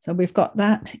 So we've got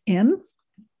that in.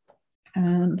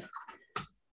 And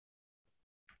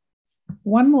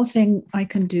one more thing I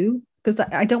can do, because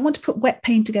I don't want to put wet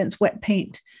paint against wet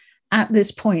paint at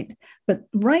this point, but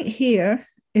right here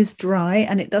is dry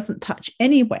and it doesn't touch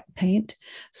any wet paint.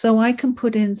 So I can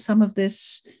put in some of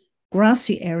this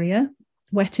grassy area,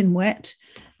 wet in wet,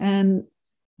 and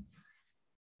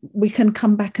we can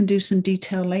come back and do some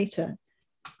detail later.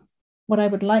 What I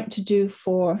would like to do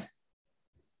for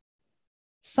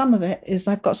some of it is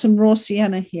I've got some raw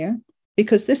sienna here,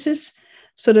 because this is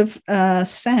sort of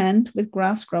sand with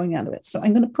grass growing out of it. So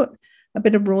I'm going to put a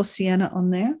bit of raw sienna on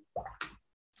there.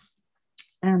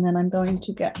 And then I'm going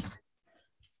to get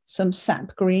some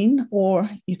sap green, or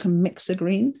you can mix a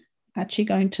green. Actually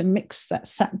going to mix that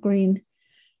sap green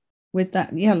with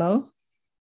that yellow.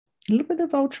 A little bit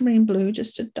of ultramarine blue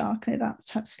just to darken it up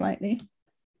slightly.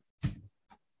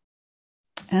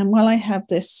 And while I have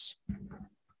this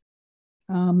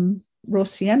raw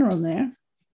sienna on there,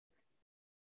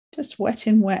 just wet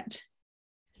in wet,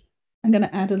 I'm going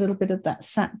to add a little bit of that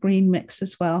sap green mix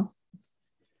as well.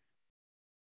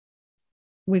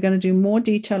 We're going to do more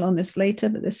detail on this later,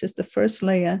 but this is the first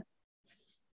layer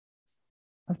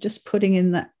of just putting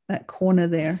in that corner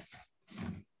there.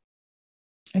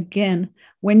 Again,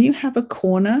 when you have a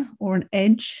corner or an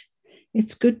edge,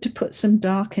 it's good to put some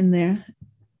dark in there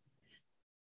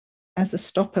as a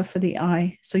stopper for the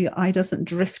eye, so your eye doesn't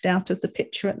drift out of the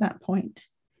picture at that point.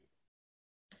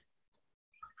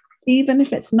 Even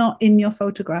if it's not in your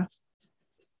photograph,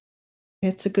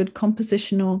 it's a good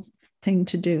compositional thing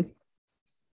to do.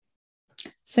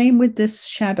 Same with this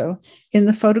shadow. In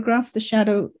the photograph, the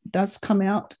shadow does come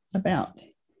out about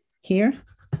here,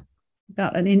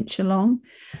 about an inch along,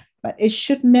 but it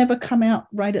should never come out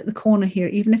right at the corner here,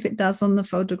 even if it does on the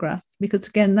photograph, because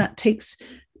again, that takes,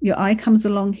 your eye comes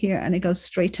along here and it goes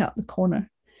straight out the corner.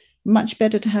 Much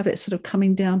better to have it sort of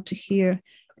coming down to here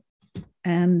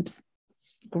and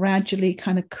gradually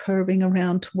kind of curving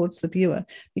around towards the viewer,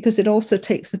 because it also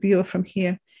takes the viewer from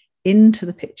here into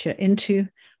the picture, into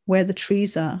where the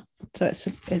trees are. So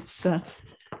it's a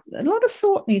lot of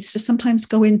thought needs to sometimes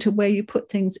go into where you put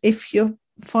things if you're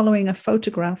following a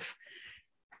photograph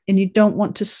and you don't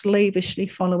want to slavishly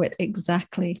follow it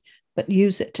exactly, but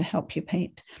use it to help you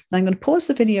paint. Now I'm going to pause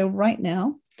the video right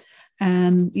now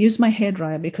and use my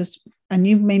hairdryer, and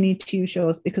you may need to use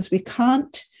yours, because we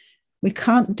can't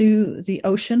do the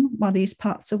ocean while these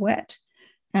parts are wet,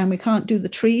 and we can't do the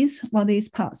trees while these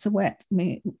parts are wet.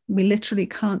 We literally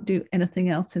can't do anything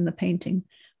else in the painting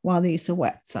while these are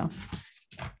wet. So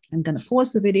I'm going to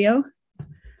pause the video.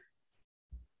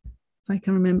 If I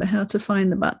can remember how to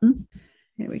find the button.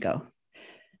 Here we go.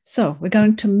 So we're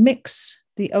going to mix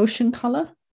the ocean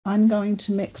color. I'm going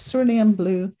to mix Cerulean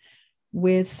Blue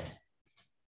with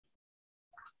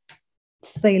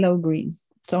Phthalo Green.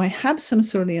 So I have some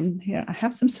cerulean here. I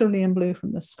have some Cerulean Blue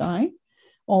from the sky,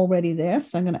 already there.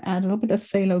 So I'm going to add a little bit of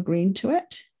phthalo green to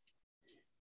it.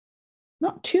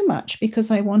 Not too much because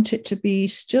I want it to be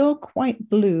still quite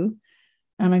blue.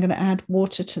 And I'm going to add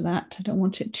water to that. I don't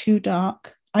want it too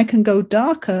dark. I can go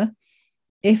darker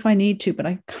if I need to, but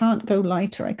I can't go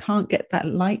lighter. I can't get that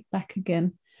light back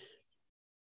again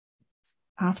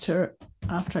after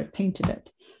I painted it.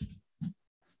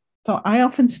 So I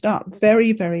often start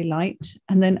very, very light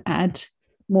and then add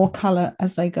more color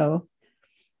as I go.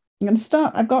 I'm going to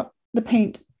start, I've got the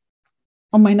paint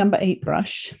on my number 8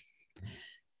 brush.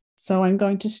 So I'm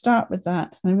going to start with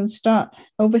that. I'm going to start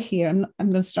over here. I'm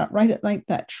going to start right at like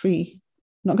that tree.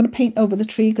 I'm not going to paint over the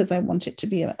tree because I want it to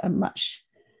be a much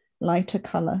lighter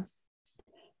color.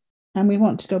 And we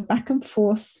want to go back and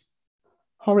forth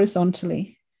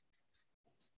horizontally.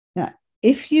 Now,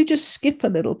 if you just skip a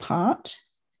little part,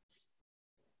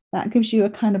 that gives you a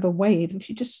kind of a wave. If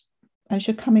you just, as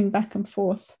you're coming back and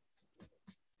forth,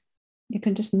 you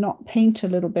can just not paint a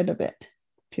little bit of it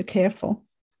if you're careful.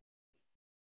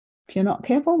 If you're not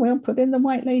careful, we'll put in the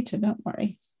white later, don't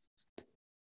worry.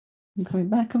 I'm coming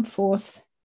back and forth.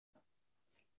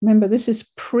 Remember, this is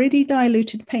pretty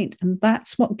diluted paint, and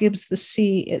that's what gives the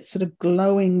sea its sort of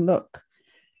glowing look.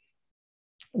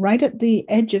 Right at the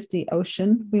edge of the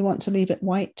ocean, we want to leave it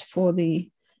white for the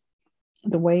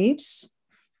waves.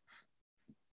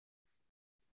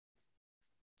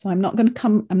 So I'm not going to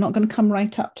come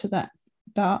right up to that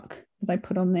dark that I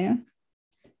put on there.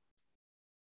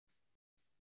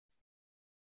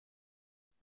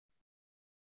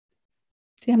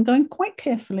 See, I'm going quite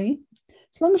carefully.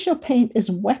 As long as your paint is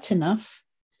wet enough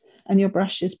and your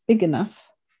brush is big enough,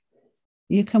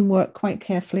 you can work quite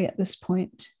carefully at this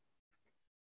point.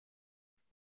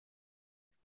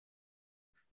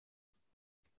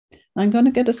 I'm going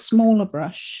to get a smaller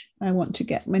brush. I want to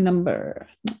get my number,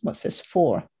 what's this,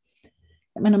 4.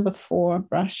 Get my number 4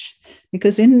 brush,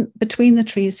 because in between the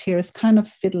trees here is kind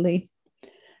of fiddly.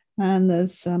 And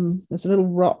there's a little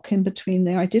rock in between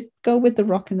there. I did go with the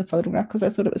rock in the photograph because I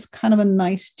thought it was kind of a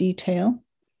nice detail.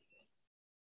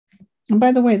 And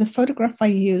by the way, the photograph I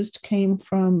used came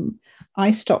from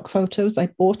iStock Photos. I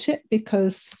bought it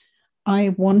because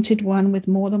I wanted one with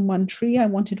more than one tree. I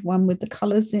wanted one with the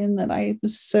colors in that I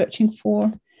was searching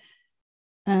for.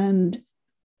 And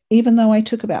even though I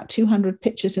took about 200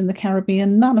 pictures in the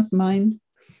Caribbean, none of mine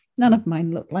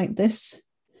looked like this.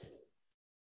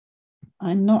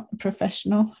 I'm not a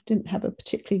professional. I didn't have a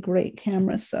particularly great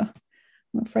camera, so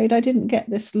I'm afraid I didn't get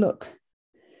this look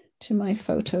to my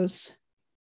photos.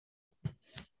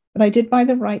 But I did buy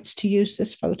the rights to use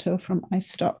this photo from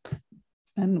iStock,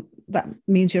 and that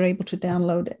means you're able to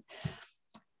download it.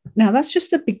 Now, that's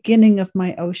just the beginning of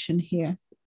my ocean here.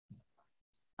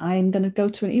 I'm going to go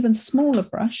to an even smaller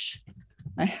brush.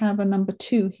 I have a number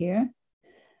 2 here,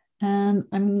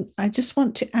 and I just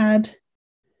want to add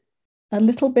a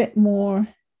little bit more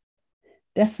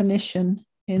definition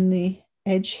in the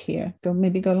edge here.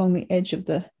 Maybe go along the edge of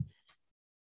the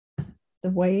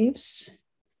waves.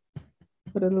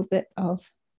 Put a little bit of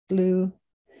blue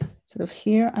sort of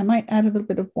here. I might add a little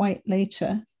bit of white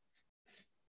later.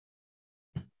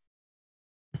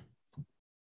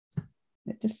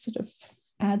 It just sort of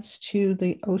adds to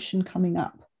the ocean coming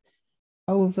up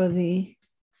over the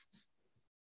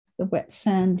wet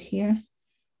sand here.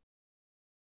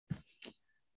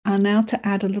 And now to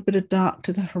add a little bit of dark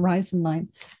to the horizon line.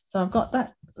 So I've got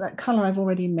that color I've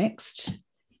already mixed,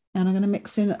 and I'm going to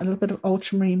mix in a little bit of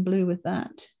ultramarine blue with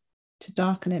that to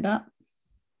darken it up.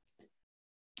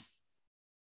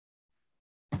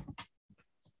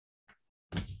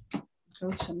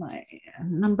 Go to my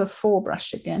number 4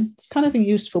 brush again. It's kind of a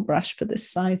useful brush for this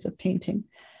size of painting.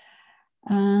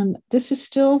 And this is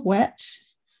still wet,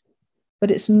 but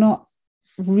it's not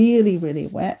really, really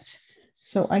wet.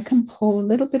 So I can pull a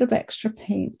little bit of extra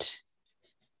paint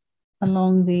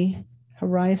along the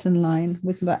horizon line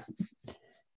with that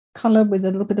color with a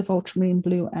little bit of ultramarine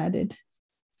blue added,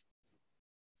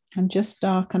 and just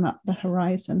darken up the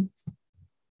horizon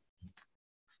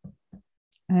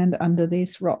and under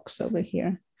these rocks over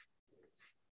here.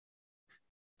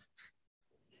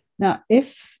 Now,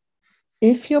 if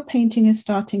your painting is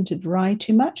starting to dry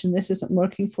too much and this isn't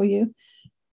working for you,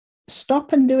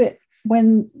 stop and do it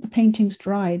when the painting's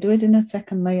dry. Do it in a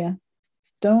second layer.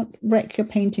 Don't wreck your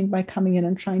painting by coming in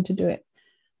and trying to do it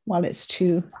while it's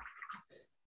too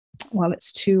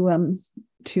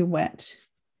wet.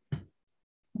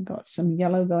 I've got some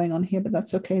yellow going on here, but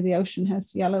that's okay. The ocean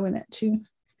has yellow in it too.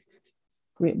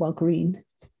 Great, well, green.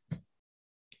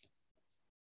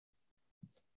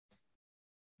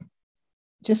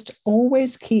 Just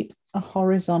always keep a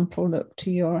horizontal look to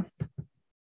your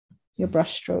your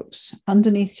brush strokes.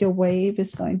 Underneath your wave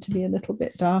is going to be a little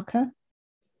bit darker.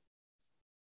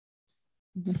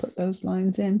 I'm going to put those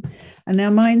lines in. And now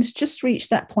mine's just reached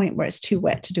that point where it's too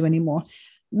wet to do any more.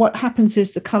 What happens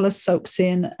is the color soaks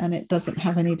in and it doesn't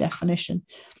have any definition.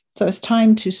 So it's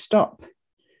time to stop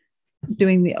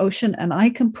doing the ocean, and I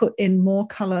can put in more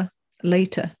color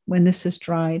later when this is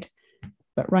dried.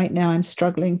 But right now I'm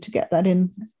struggling to get that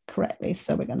in correctly.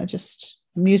 So we're going to just,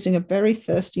 I'm using a very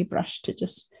thirsty brush to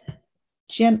just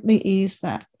gently ease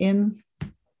that in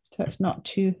so it's not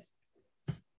too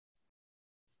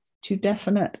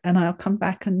definite. And I'll come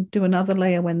back and do another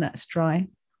layer when that's dry.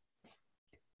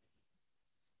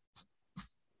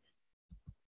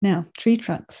 Now, tree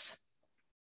trunks.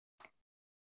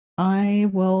 I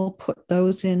will put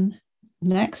those in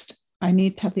next. I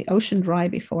need to have the ocean dry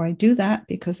before I do that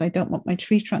because I don't want my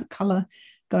tree trunk color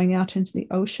going out into the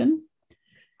ocean.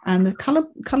 And the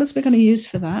colors we're going to use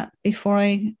for that before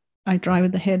I dry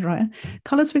with the hairdryer,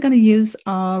 colors we're going to use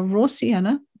are raw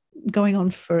sienna going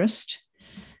on first.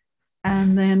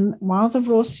 And then while the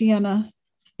raw sienna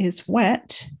is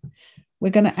wet,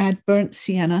 we're going to add burnt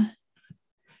sienna.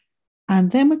 And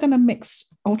then we're going to mix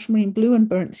ultramarine blue and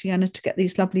burnt sienna to get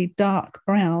these lovely dark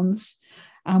browns.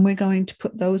 And we're going to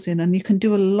put those in. And you can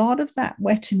do a lot of that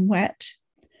wet in wet.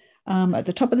 At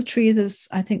the top of the tree, there's,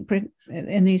 I think,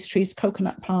 in these trees,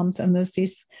 coconut palms, and there's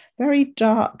these very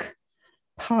dark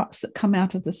parts that come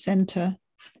out of the center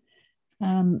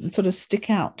and sort of stick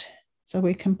out. So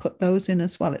we can put those in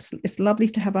as well. It's lovely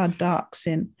to have our darks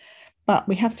in, but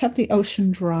we have to have the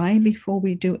ocean dry before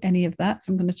we do any of that.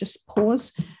 So I'm going to just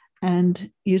pause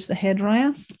and use the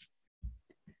hairdryer.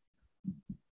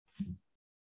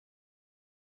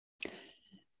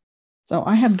 So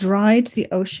I have dried the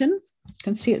ocean. You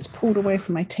can see it's pulled away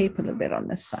from my tape a little bit on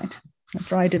this side. I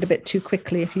dried it a bit too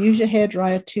quickly. If you use your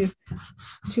hairdryer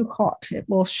too hot, it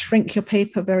will shrink your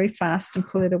paper very fast and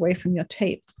pull it away from your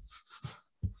tape.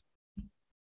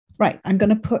 Right, I'm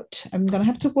going to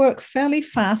have to work fairly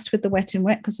fast with the wet in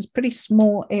wet because it's a pretty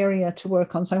small area to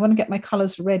work on. So I want to get my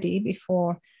colors ready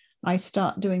before I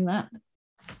start doing that.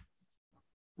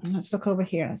 And let's look over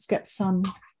here. Let's get some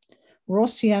raw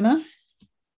sienna.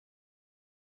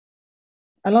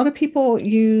 A lot of people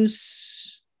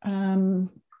use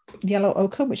yellow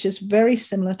ochre, which is very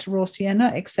similar to raw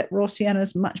sienna, except raw sienna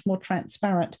is much more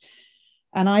transparent.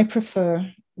 And I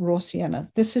prefer raw sienna.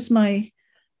 This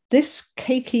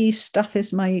cakey stuff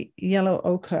is my yellow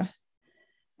ochre.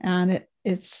 And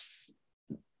it's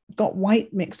got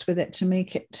white mixed with it to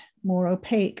make it more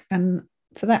opaque. And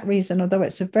for that reason, although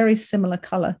it's a very similar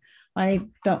color, I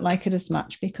don't like it as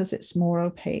much because it's more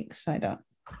opaque. So I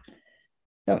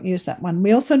don't use that one.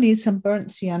 We also need some burnt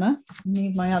sienna. I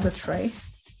need my other tray.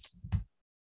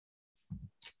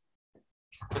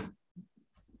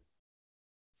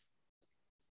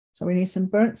 So we need some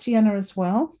burnt sienna as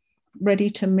well, ready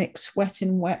to mix wet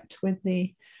in wet with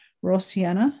the raw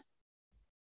sienna.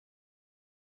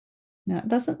 Now, it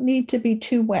doesn't need to be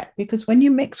too wet because when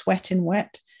you mix wet in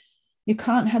wet, you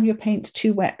can't have your paints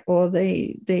too wet or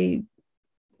they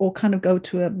all kind of go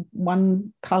to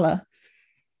one color.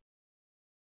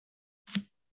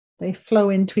 They flow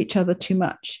into each other too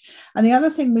much. And the other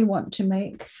thing we want to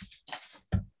make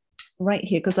right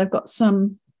here, because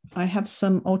I have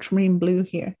some ultramarine blue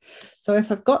here. So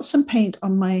if I've got some paint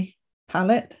on my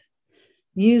palette,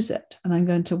 use it. And I'm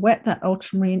going to wet that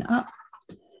ultramarine up.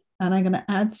 And I'm going to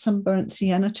add some burnt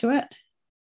sienna to it.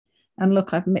 And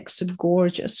look, I've mixed a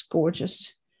gorgeous,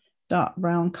 gorgeous dark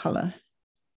brown color,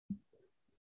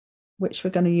 which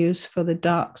we're going to use for the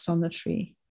darks on the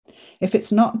tree. If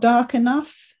it's not dark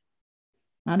enough,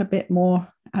 add a bit more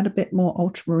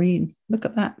ultramarine. Look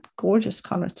at that gorgeous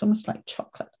color. It's almost like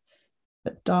chocolate,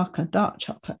 but dark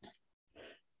chocolate.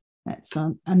 That's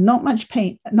and not much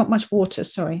paint, not much water,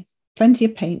 sorry. Plenty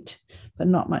of paint, but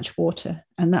not much water.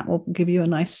 And that will give you a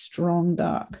nice strong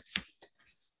dark.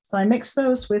 So I mix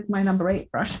those with my number 8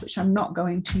 brush, which I'm not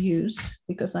going to use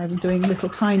because I'm doing little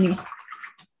tiny.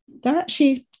 They're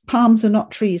actually, palms are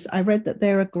not trees. I read that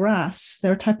they're a grass.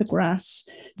 They're a type of grass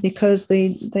because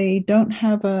they don't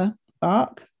have a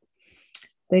bark.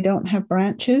 They don't have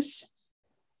branches.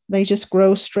 They just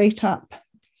grow straight up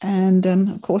and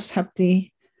of course have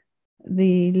the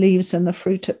leaves and the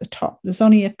fruit at the top. There's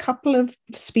only a couple of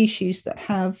species that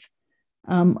have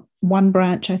one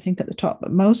branch, I think, at the top,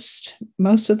 but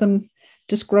most of them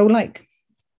just grow like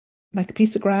a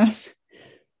piece of grass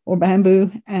or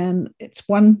bamboo, and it's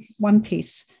one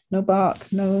piece, no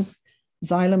bark, no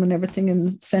xylem and everything in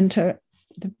the center.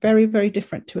 They're very, very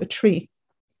different to a tree,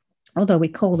 although we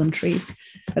call them trees.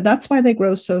 But that's why they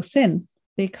grow so thin,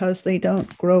 because they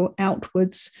don't grow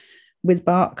outwards with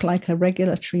bark like a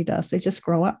regular tree does. They just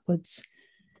grow upwards.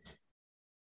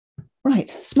 Right,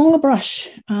 smaller brush.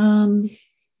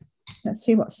 Let's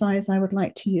see what size I would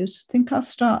like to use. I think I'll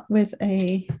start with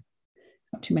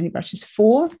not too many brushes,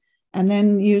 4, and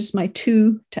then use my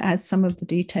 2 to add some of the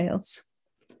details.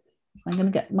 I'm going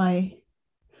to get my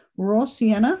raw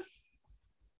sienna,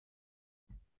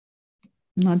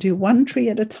 and I'll do one tree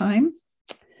at a time.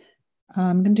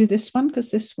 I'm going to do this one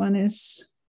because this one is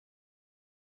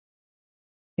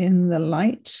in the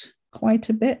light quite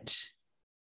a bit.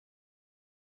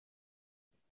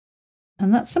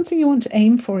 And that's something you want to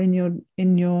aim for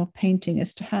in your painting,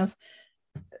 is to have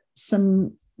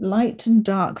some light and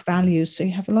dark values, so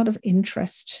you have a lot of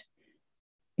interest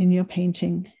in your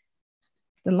painting.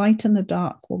 The light and the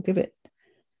dark will give it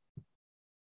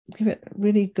a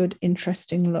really good,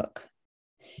 interesting look.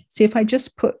 See, if I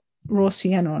just put raw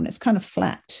sienna on, it's kind of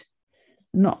flat,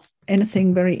 not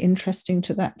anything very interesting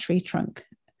to that tree trunk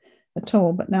at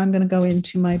all. But now I'm going to go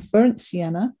into my burnt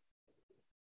sienna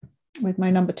with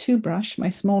my number 2 brush, my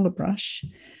smaller brush,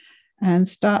 and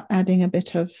start adding a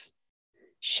bit of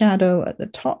shadow at the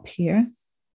top here.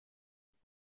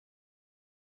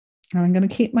 And I'm going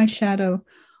to keep my shadow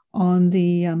on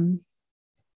the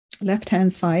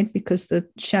left-hand side because the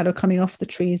shadow coming off the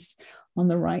trees on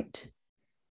the right.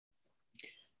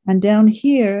 And down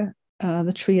here,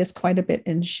 the tree is quite a bit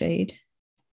in shade.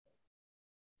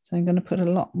 So I'm going to put a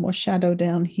lot more shadow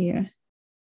down here.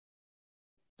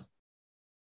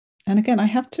 And again, I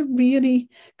have to really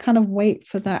kind of wait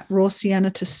for that raw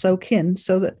sienna to soak in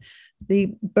so that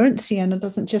the burnt sienna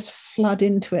doesn't just flood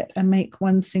into it and make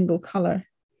one single color.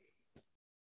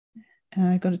 And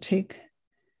I've got to take,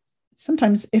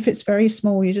 sometimes if it's very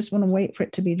small, you just want to wait for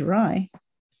it to be dry.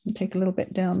 And take a little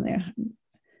bit down there.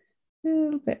 A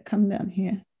little bit come down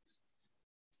here.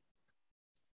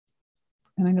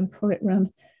 And I'm going to pull it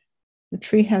around. The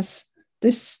tree has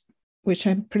this, which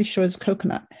I'm pretty sure is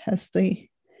coconut, has the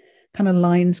kind of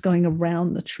lines going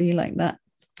around the tree like that.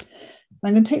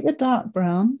 I'm going to take the dark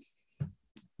brown.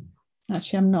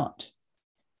 Actually, I'm not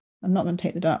going to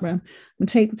take the dark brown. I'm going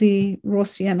to take the raw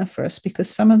sienna first because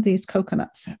some of these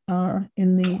coconuts are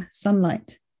in the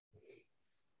sunlight.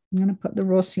 I'm going to put the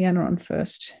raw sienna on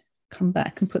first, come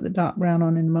back and put the dark brown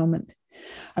on in a moment.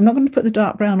 I'm not going to put the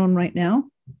dark brown on right now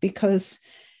because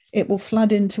it will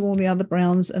flood into all the other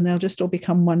browns and they'll just all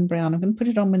become one brown. I'm going to put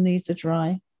it on when these are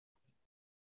dry.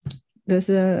 There's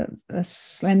a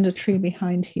slender tree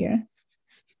behind here.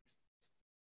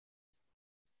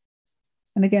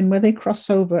 And again, where they cross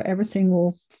over, everything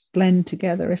will blend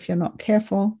together if you're not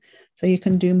careful. So you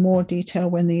can do more detail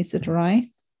when these are dry.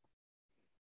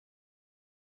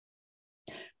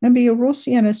 Remember, your raw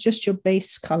sienna is just your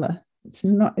base color.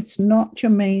 It's not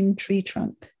your main tree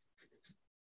trunk.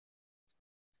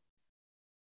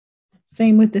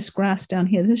 Same with this grass down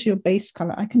here. This is your base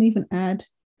color. I can even add,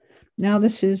 now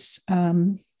this is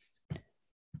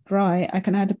dry, I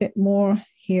can add a bit more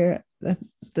here,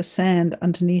 the sand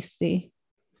underneath the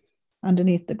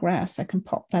grass. I can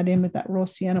pop that in with that raw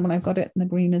sienna when I've got it and the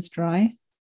green is dry.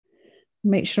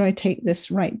 Make sure I take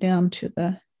this right down to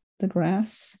the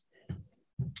grass.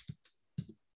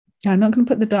 I'm not going to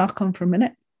put the dark on for a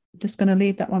minute. I'm just going to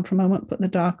leave that one for a moment, put the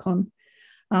dark on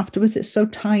afterwards. It's so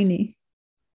tiny.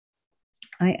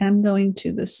 I am going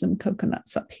to, there's some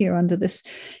coconuts up here under this.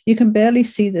 You can barely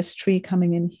see this tree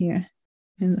coming in here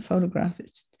in the photograph.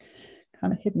 It's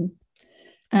kind of hidden.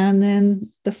 And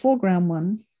then the foreground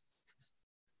one,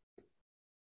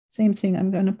 same thing.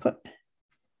 I'm going to put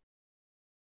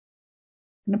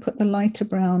the lighter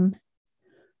brown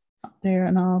up there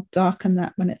and I'll darken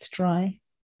that when it's dry.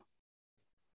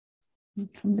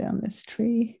 And come down this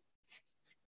tree.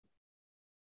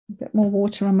 A bit more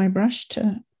water on my brush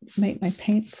to make my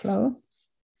paint flow.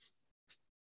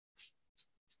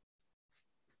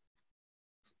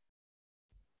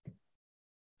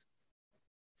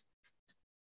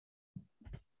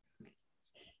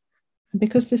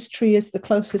 Because this tree is the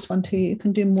closest one to you, you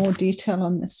can do more detail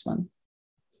on this one.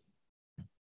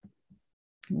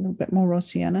 A little bit more raw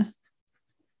sienna.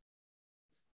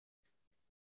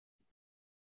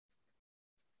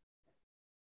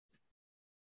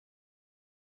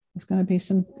 There's going to be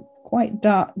some quite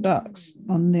dark darks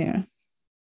on there.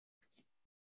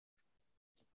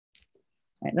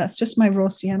 Right, that's just my raw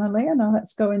sienna layer. Now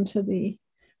let's go into the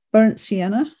burnt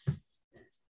sienna.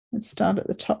 Let's start at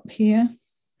the top here.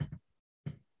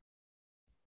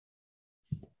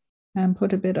 And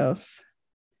put a bit of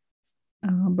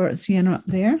burnt sienna up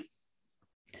there.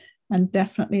 And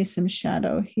definitely some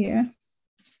shadow here.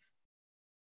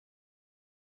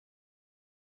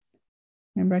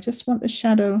 Remember, I just want the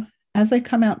shadow as I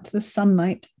come out to the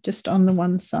sunlight, just on the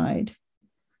one side,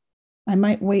 I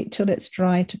might wait till it's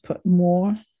dry to put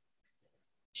more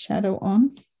shadow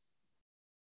on.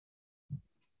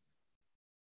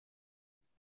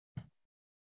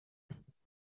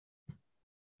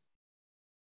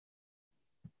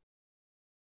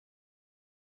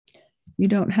 You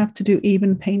don't have to do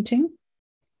even painting.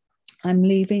 I'm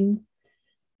leaving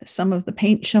some of the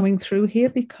paint showing through here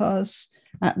because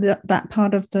at that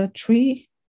part of the tree,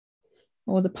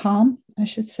 or the palm, I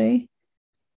should say,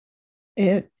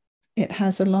 it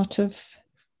has a lot of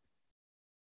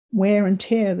wear and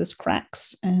tear. There's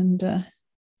cracks and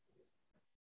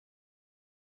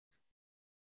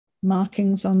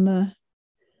markings on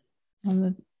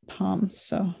the palm.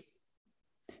 So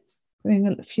putting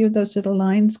a few of those little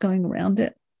lines going around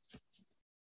it, a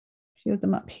few of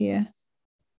them up here.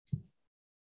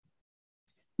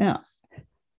 Now,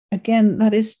 again,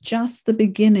 that is just the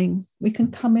beginning. We can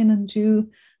come in and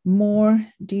do more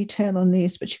detail on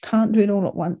these, but you can't do it all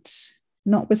at once,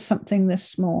 not with something this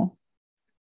small.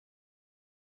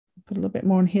 Put a little bit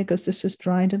more in here because this has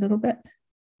dried a little bit.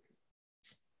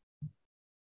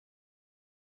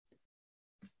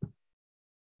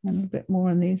 And a little bit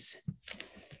more on these.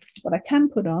 What I can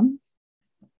put on,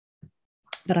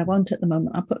 but I won't at the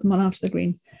moment, I'll put them on after the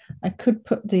green. I could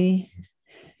put the,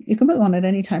 you can put them on at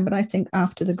any time, but I think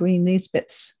after the green, these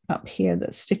bits up here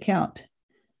that stick out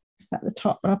at the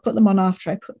top, but I'll put them on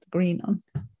after I put the green on.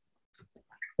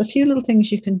 A few little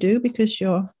things you can do because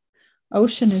your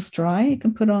ocean is dry. You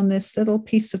can put on this little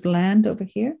piece of land over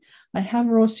here. I have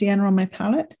raw sienna on my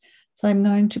palette, so I'm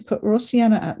going to put raw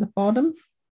sienna at the bottom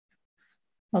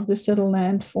of this little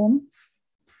landform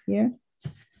here,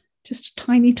 just a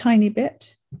tiny, tiny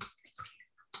bit.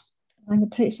 I'm going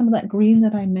to take some of that green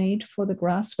that I made for the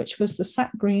grass, which was the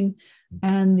sap green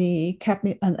and the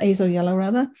Azo Yellow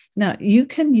rather. Now you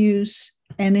can use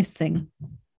anything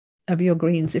of your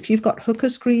greens. If you've got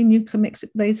hooker's green, you can mix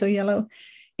it with Azo Yellow.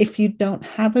 If you don't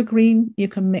have a green, you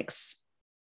can mix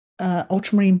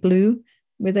Ultramarine Blue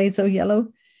with Azo Yellow.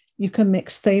 You can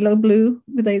mix Phthalo Blue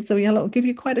with Azo Yellow. It'll give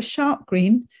you quite a sharp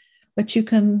green, but you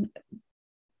can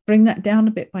bring that down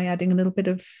a bit by adding a little bit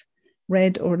of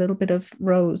red or a little bit of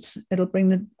rose. It'll bring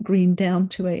the green down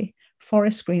to a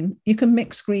forest green. You can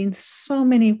mix greens so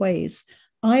many ways.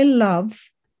 I love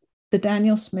the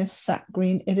Daniel Smith sap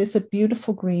green. It is a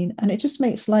beautiful green and it just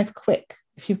makes life quick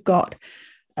if you've got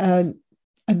a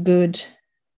good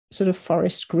sort of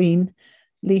forest green,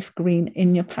 leaf green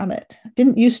in your palette. I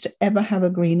didn't used to ever have a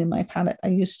green in my palette. I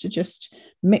used to just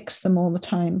mix them all the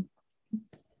time.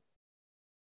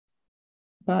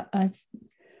 But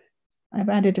I've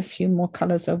added a few more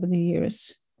colors over the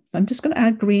years. I'm just going to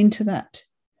add green to that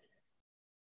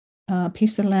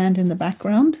piece of land in the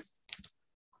background.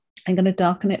 I'm going to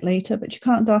darken it later, but you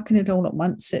can't darken it all at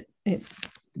once. It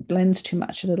blends too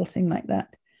much, a little thing like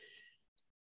that.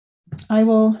 I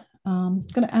will going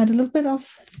to add a little bit of,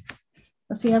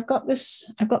 let's see, I've got the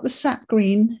sap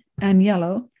green and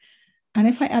yellow. And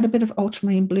if I add a bit of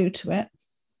ultramarine blue to it,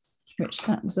 which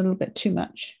that was a little bit too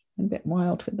much, a bit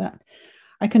wild with that,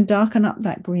 I can darken up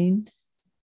that green,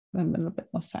 a little bit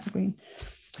more sap green.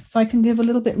 So I can give a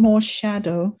little bit more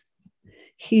shadow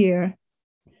here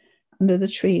under the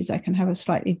trees. I can have a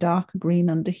slightly darker green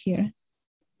under here.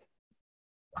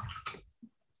 I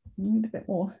need a bit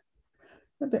more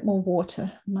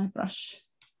water on my brush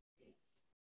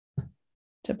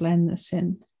to blend this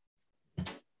in. I'm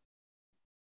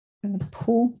going to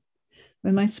pull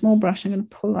with my small brush. I'm going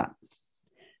to pull up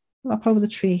over the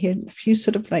tree here, a few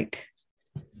sort of like,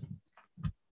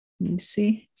 you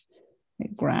see,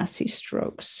 like grassy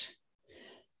strokes.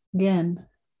 Again,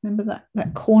 remember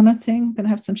that corner thing? I'm going to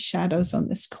have some shadows on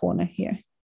this corner here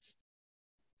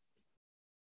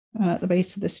at the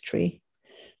base of this tree.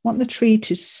 I want the tree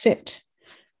to sit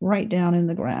right down in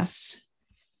the grass.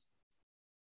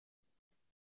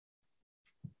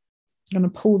 I'm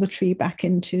going to pull the tree back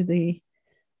into the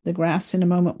grass in a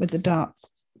moment with the dark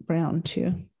brown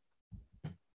too.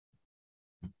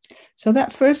 So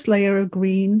that first layer of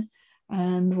green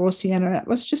and raw sienna, that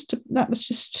was just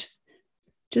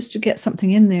to get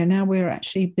something in there. Now we're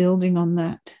actually building on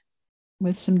that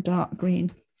with some dark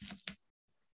green.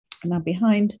 Now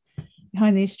behind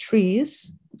these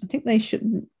trees, I think they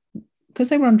should, because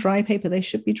they were on dry paper, they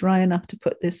should be dry enough to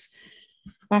put this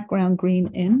background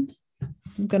green in.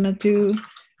 I'm going to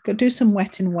do some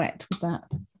wet and wet with that.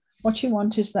 What you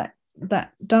want is that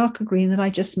darker green that I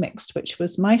just mixed, which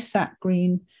was my sap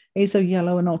green, Azo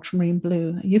Yellow, and Ultramarine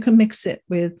Blue. You can mix it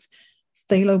with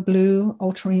Phthalo Blue,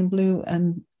 Ultramarine Blue,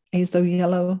 and Azo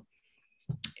Yellow,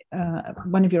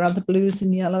 one of your other blues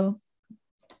in yellow.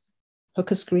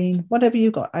 Hooker's Green, whatever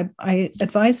you got. I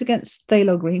advise against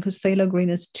Phthalo Green because Phthalo Green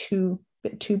is a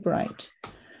bit too bright.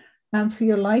 And for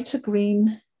your lighter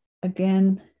green,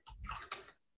 again,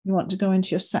 you want to go into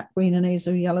your sap green and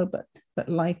Azo Yellow, but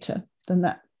lighter than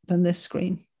this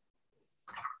green.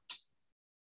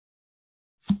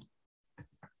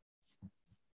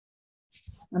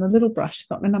 And a little brush,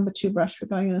 got my number 2 brush for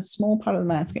going in a small part of the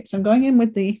landscape. So I'm going in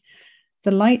with the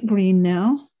light green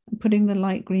now. I'm putting the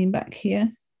light green back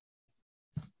here.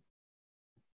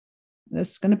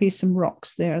 There's going to be some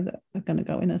rocks there that are going to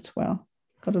go in as well.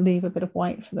 Got to leave a bit of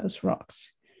white for those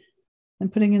rocks. I'm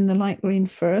putting in the light green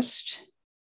first.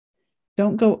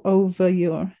 Don't go over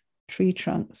your tree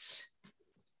trunks.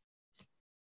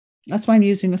 That's why I'm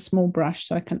using a small brush,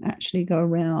 so I can actually go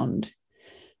around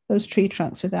those tree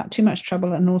trunks without too much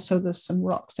trouble. And also there's some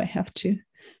rocks I have to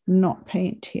not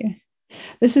paint here.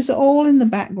 This is all in the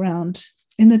background,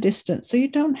 in the distance, so you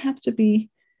don't have to be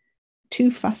too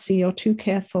fussy or too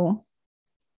careful.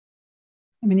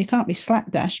 I mean, you can't be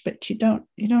slapdash, but you don't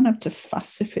have to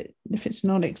fuss if it's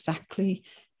not exactly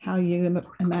how you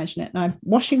imagine it. Now I'm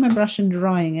washing my brush and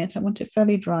drying it. I want it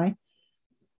fairly dry.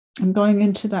 I'm going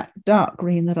into that dark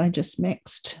green that I just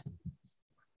mixed.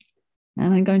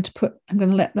 And I'm going to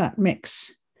let that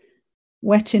mix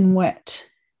wet in wet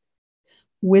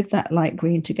with that light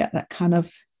green to get that kind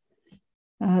of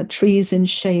trees in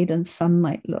shade and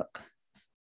sunlight look.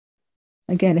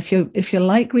 Again, if your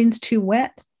light green's too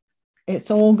wet,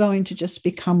 it's all going to just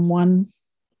become one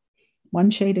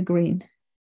shade of green.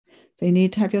 So you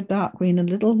need to have your dark green a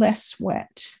little less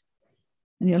wet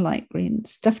than your light green.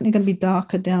 It's definitely going to be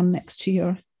darker down next to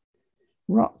your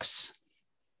rocks.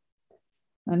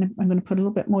 And I'm going to put a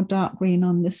little bit more dark green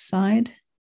on this side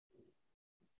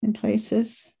in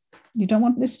places. You don't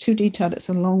want this too detailed. It's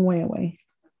a long way away.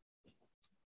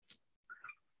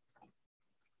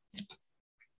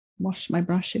 Wash my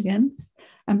brush again.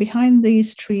 And behind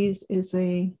these trees is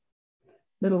a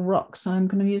little rock. So I'm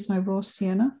going to use my raw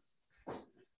sienna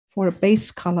for a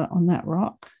base color on that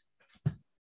rock.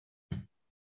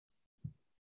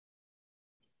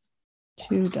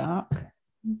 Too dark.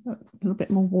 A little bit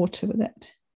more water with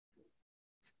it.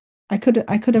 I could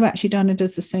have actually done it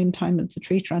at the same time as the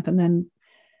tree trunk and then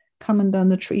come and done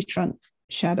the tree trunk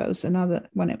shadows another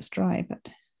when it was dry, but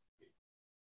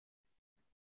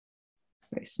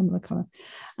very similar color.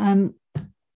 And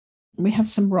we have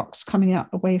some rocks coming out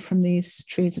away from these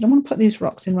trees. I don't want to put these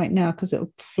rocks in right now because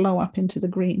it'll flow up into the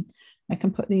green. I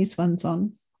can put these ones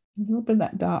on. A little bit of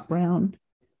that dark brown.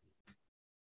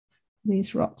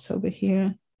 These rocks over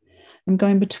here. I'm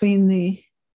going between the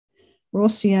raw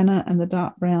sienna and the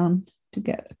dark brown to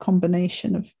get a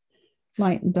combination of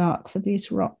light and dark for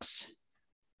these rocks.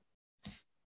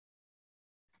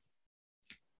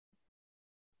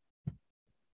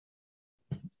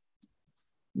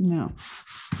 Now,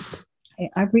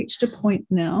 I've reached a point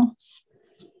now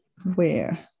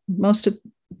where most of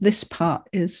this part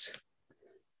is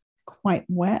quite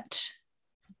wet,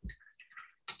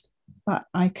 but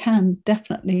I can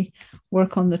definitely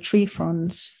work on the tree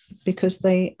fronds because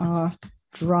they are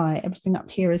dry. Everything up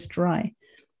here is dry.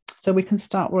 So we can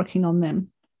start working on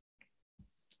them.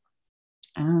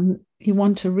 And you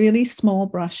want a really small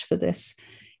brush for this,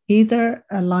 either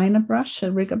a liner brush,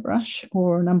 a rigger brush,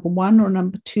 or number 1 or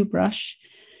number 2 brush,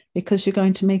 because you're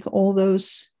going to make all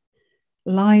those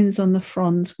lines on the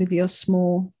fronds with your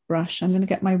small brush. I'm going to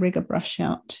get my rigger brush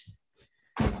out.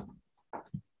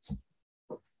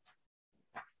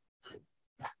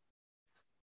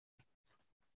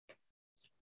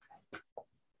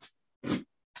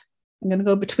 I'm going to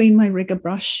go between my rigger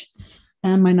brush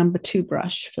and my number 2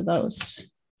 brush for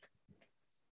those.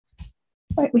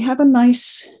 Right, we have a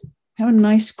nice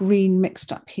green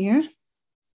mixed up here.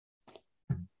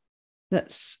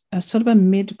 That's a sort of a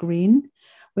mid green.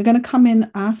 We're going to come in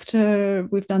after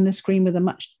we've done this green with a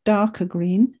much darker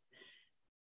green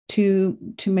to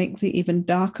make the even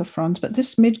darker fronds, but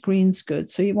this mid green's good.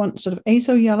 So you want sort of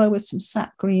Azo Yellow with some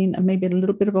sap green and maybe a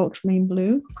little bit of Ultramarine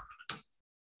Blue.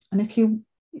 And if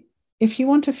you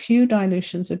want a few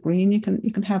dilutions of green, you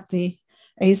can have the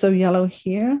Azo Yellow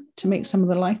here to make some of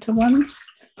the lighter ones.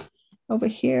 Over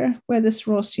here, where this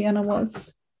raw sienna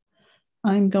was,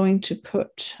 I'm going to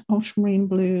put Ultramarine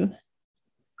Blue,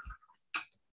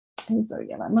 Azo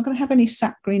Yellow. I'm not going to have any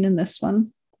sap green in this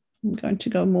one. I'm going to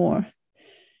go more.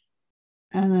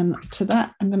 And then to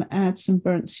that, I'm going to add some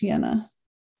burnt sienna,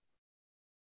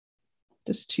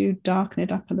 just to darken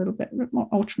it up a little bit more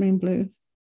Ultramarine Blue.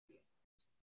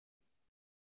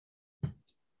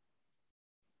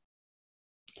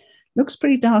 Looks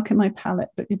pretty dark in my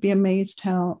palette, but you'd be amazed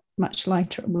how much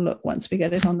lighter it will look once we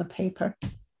get it on the paper.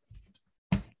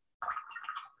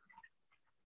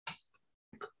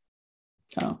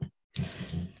 Oh.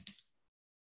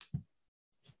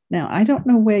 Now, I don't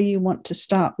know where you want to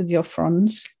start with your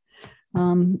fronds.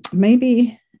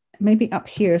 Maybe up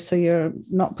here, so you're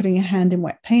not putting your hand in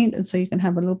wet paint, and so you can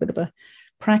have a little bit of a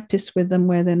practice with them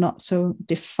where they're not so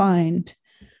defined.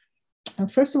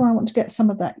 First of all, I want to get some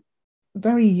of that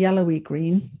very yellowy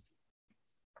green,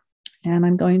 and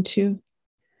I'm going to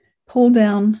pull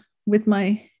down with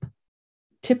my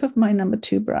tip of my number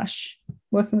 2 brush,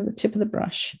 working with the tip of the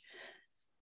brush.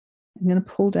 I'm going to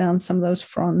pull down some of those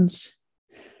fronds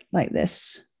like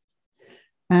this,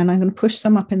 and I'm going to push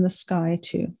some up in the sky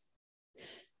too.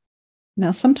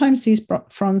 Now, sometimes these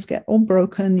fronds get all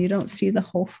broken. You don't see the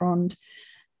whole frond,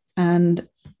 and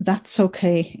that's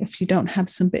okay if you don't have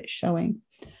some bits showing.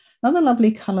 Another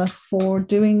lovely color for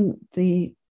doing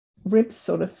the ribs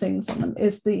sort of things on them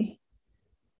is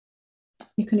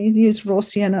you can either use raw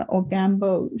sienna or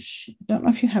gamboge. I don't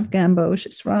know if you have gamboge.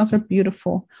 It's rather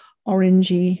beautiful,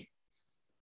 orangey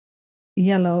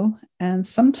yellow. And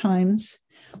sometimes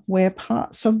where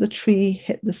parts of the tree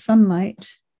hit the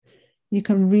sunlight, you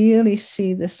can really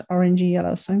see this orangey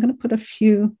yellow. So I'm going to put a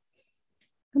few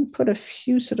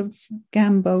sort of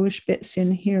gamboge bits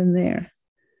in here and there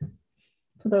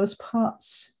for those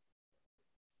parts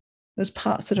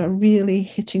that are really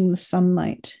hitting the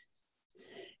sunlight.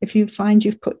 If you find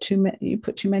you've put too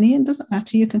many, it doesn't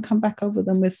matter. You can come back over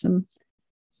them with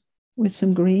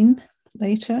some green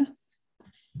later.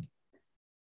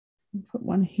 Put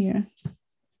one here.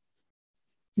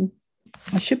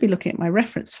 I should be looking at my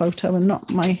reference photo and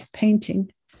not my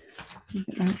painting.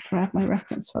 I'll grab my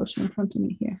reference photo in front of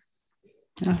me here.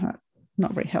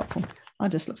 Not very helpful. I'll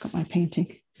just look at my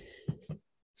painting.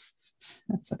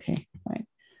 That's okay. Right.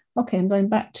 Okay, I'm going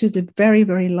back to the very,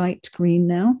 very light green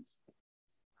now.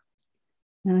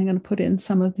 And I'm going to put in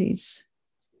some of these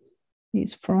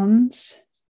fronds.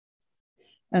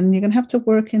 And you're going to have to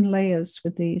work in layers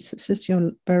with these. This is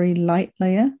your very light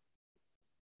layer.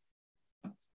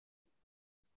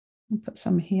 I'll put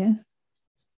some here.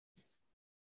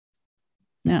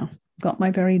 Now, I've got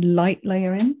my very light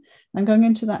layer in. I'm going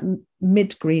into that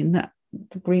mid green,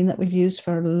 the green that we've used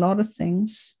for a lot of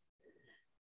things.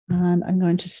 And I'm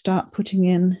going to start putting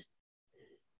in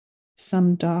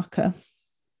some darker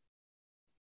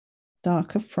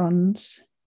fronds.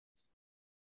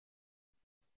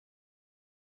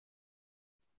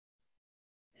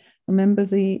 Remember,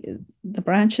 the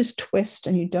branches twist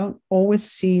and you don't always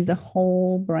see the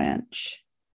whole branch.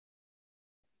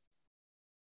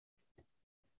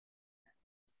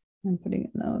 I'm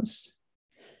putting in those.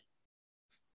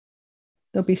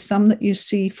 There'll be some that you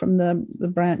see from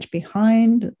the branch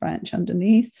behind, the branch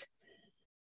underneath.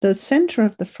 The center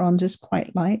of the frond is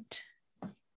quite light.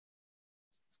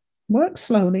 Work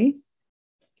slowly.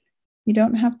 You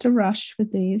don't have to rush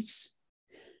with these.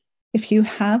 If you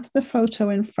have the photo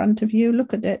in front of you,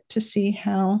 look at it to see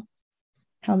how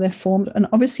they're formed. And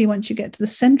obviously, once you get to the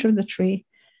center of the tree,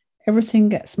 everything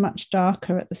gets much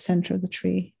darker at the center of the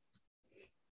tree.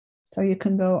 So you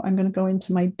can go, I'm going to go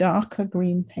into my darker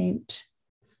green paint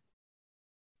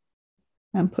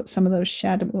and put some of those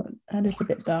shadows. That is a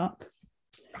bit dark.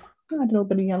 Add a little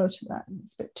bit of yellow to that.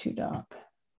 It's a bit too dark.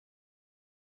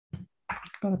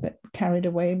 Got a bit carried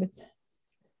away with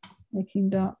making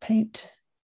dark paint.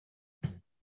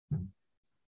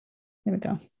 There we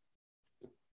go.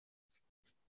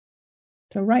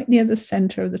 So right near the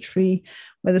center of the tree,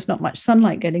 where there's not much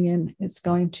sunlight getting in, it's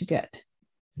going to get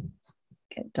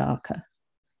darker.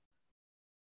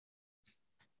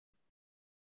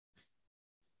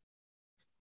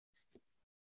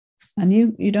 And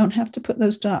you don't have to put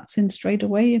those darks in straight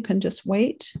away. You can just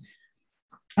wait.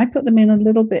 I put them in a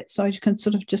little bit so I can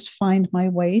sort of just find my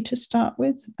way to start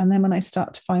with. And then when I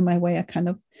start to find my way, I kind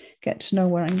of get to know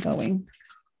where I'm going.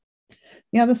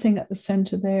 The other thing at the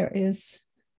center there is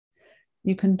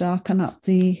you can darken up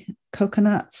the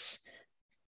coconuts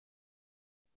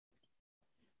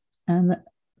and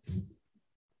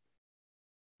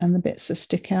the bits that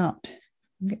stick out.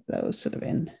 Get those sort of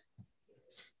in.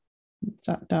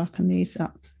 Start darken these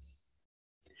up.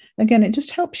 Again, it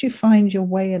just helps you find your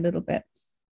way a little bit.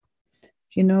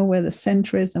 If you know where the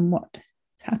center is and what's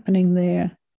happening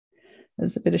there.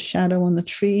 There's a bit of shadow on the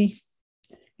tree.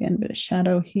 Again, a bit of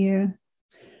shadow here.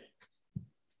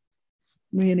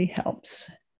 Really helps.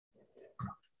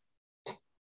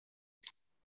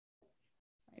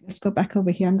 Let's go back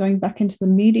over here. I'm going back into the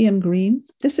medium green.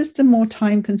 This is the more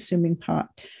time-consuming part,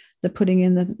 the putting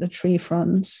in the tree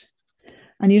fronds.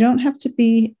 And you don't have to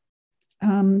be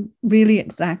really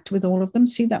exact with all of them.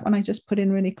 See that one I just put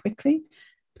in really quickly?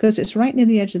 Because it's right near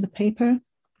the edge of the paper,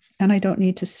 and I don't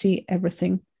need to see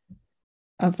everything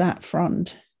of that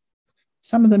frond.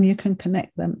 Some of them you can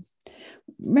connect them.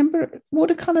 Remember,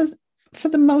 watercolors for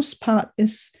the most part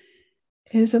is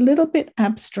a little bit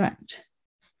abstract.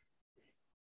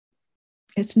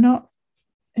 It's not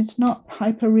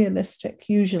hyper realistic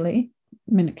usually.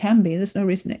 I mean, it can be. There's no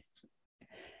reason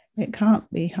it can't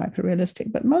be hyper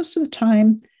realistic, but most of the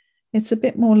time it's a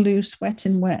bit more loose, wet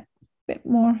and wet, a bit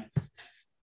more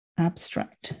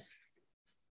abstract.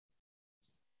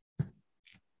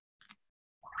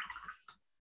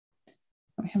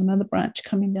 We have another branch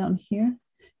coming down here.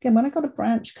 Again, when I got a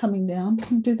branch coming down, I'm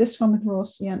going to do this one with raw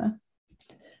sienna.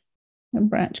 A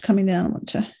branch coming down, I want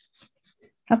to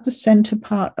have the center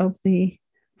part of the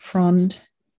frond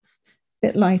a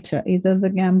bit lighter, either the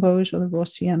gamboge or the raw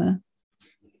sienna.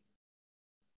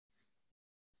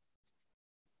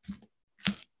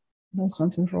 Those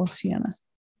ones with raw sienna.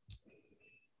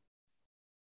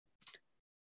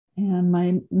 And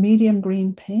my medium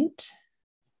green paint.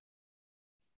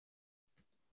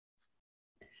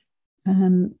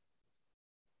 And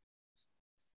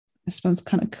this one's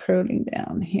kind of curling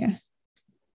down here.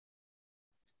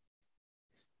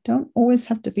 Don't always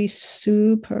have to be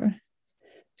super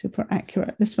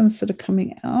accurate. This one's sort of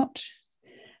coming out.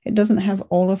 It doesn't have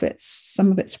all of its,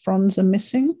 some of its fronds are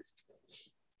missing.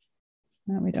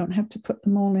 Now we don't have to put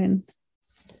them all in.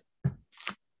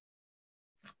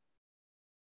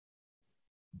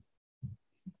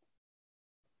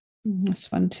 And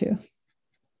this one too.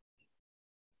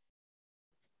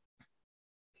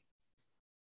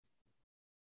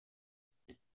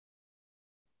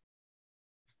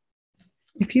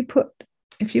 If you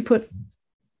put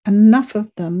enough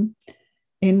of them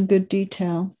in good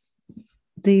detail,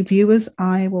 the viewer's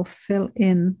eye will fill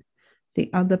in the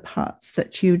other parts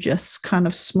that you just kind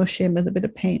of smush in with a bit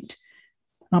of paint.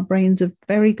 Our brains are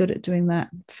very good at doing that,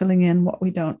 filling in what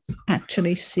we don't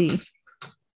actually see,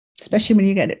 especially when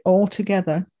you get it all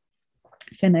together,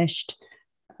 finished.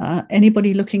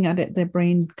 Anybody looking at it, their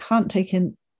brain can't take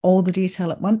in all the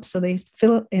detail at once, so they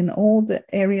fill in all the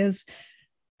areas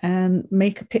and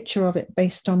make a picture of it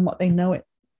based on what they know it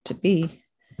to be.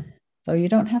 So you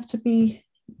don't have to be,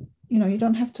 you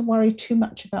don't have to worry too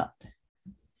much about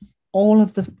all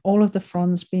of the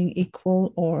fronds being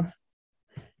equal or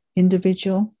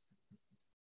individual.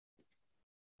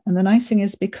 And the nice thing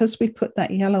is, because we put that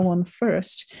yellow on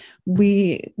first,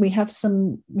 we have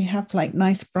like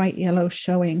nice bright yellow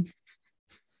showing.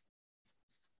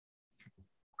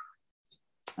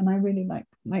 And I really like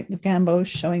the gamboge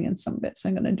showing in some bits.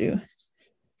 I'm going to do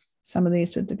some of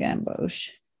these with the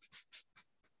gamboge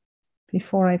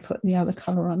before I put the other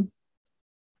color on.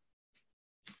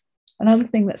 Another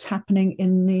thing that's happening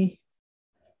in the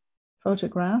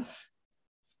photograph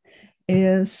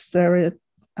is there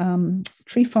are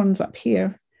tree fronds up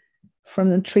here from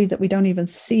the tree that we don't even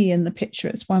see in the picture.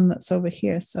 It's one that's over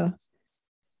here. So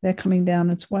they're coming down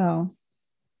as well,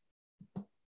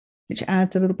 which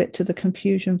adds a little bit to the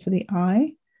confusion for the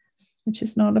eye, which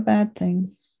is not a bad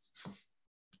thing.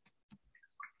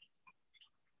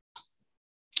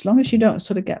 As long as you don't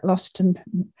sort of get lost and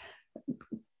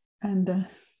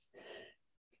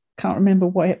can't remember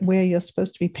where you're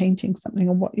supposed to be painting something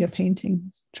or what you're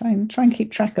painting. Try and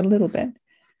keep track a little bit.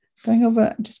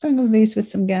 Just going over these with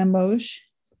some gamboge.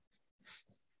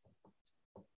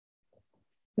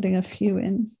 Putting a few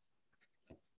in.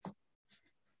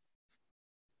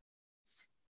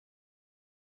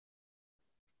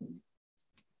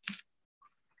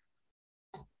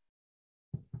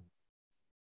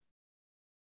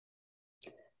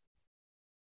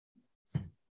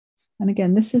 And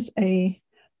again, this is a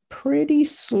pretty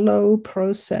slow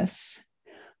process.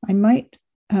 I might,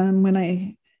 when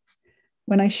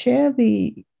I share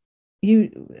the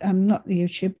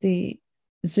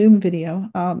Zoom video,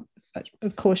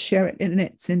 of course, share it in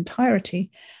its entirety.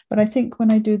 But I think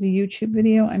when I do the YouTube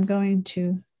video, I'm going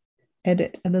to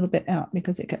edit a little bit out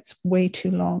because it gets way too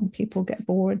long. People get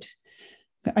bored.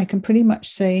 But I can pretty much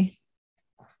say,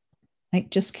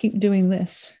 like, just keep doing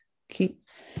this. Keep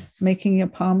making your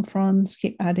palm fronds,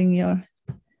 keep adding your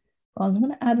fronds. I'm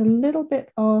going to add a little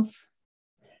bit of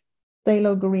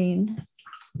Phthalo Green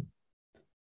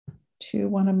to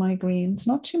one of my greens.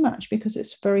 Not too much because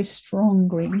it's very strong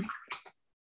green.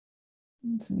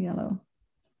 And some yellow.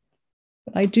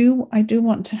 But I do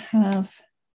want to have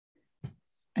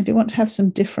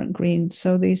some different greens.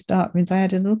 So these dark greens, I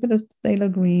added a little bit of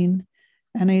Phthalo Green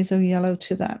and Azo Yellow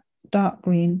to that dark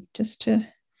green, just to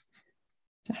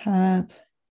have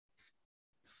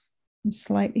some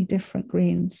slightly different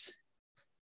greens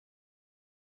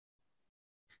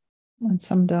and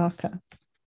some darker.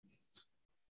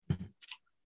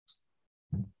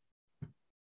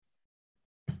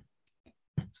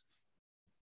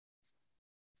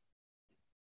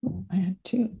 I had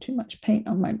too much paint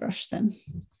on my brush then.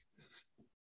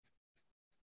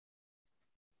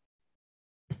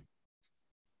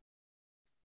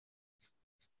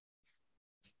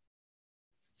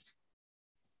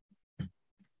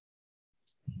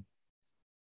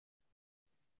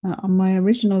 On my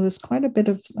original, there's quite a bit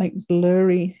of like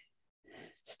blurry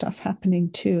stuff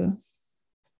happening too.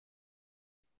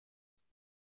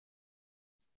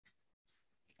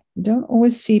 You don't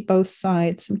always see both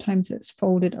sides. Sometimes it's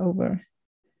folded over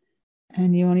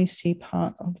and you only see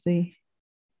part of the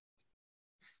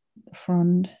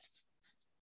frond.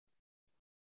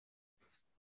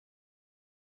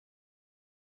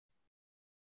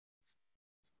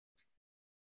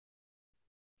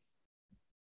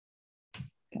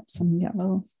 Got some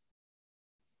yellow.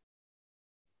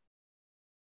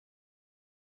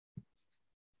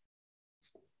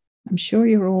 I'm sure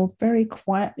you're all very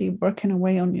quietly working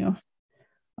away on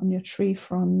your tree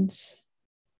fronds.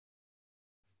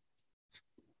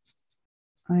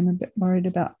 I'm a bit worried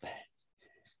about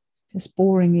just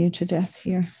boring you to death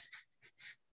here.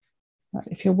 But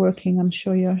if you're working, I'm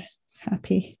sure you're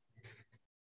happy.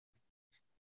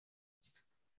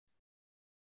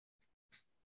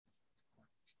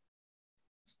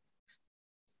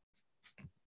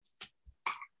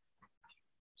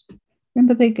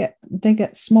 Remember, they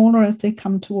get smaller as they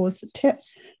come towards the tip.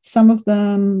 Some of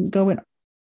them go in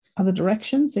other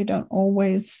directions. They don't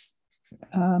always,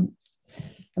 they're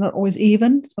not always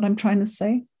even, is what I'm trying to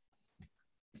say.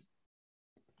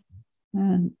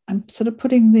 And I'm sort of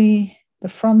putting the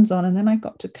fronds on, and then I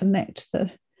got to connect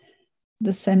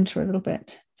the center a little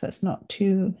bit so it's not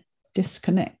too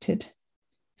disconnected.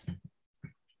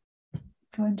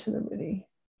 Go into the really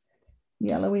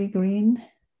yellowy green.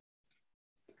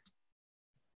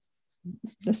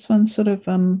 This one's sort of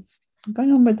I'm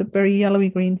going on with the very yellowy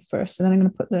green first, and then I'm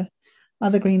going to put the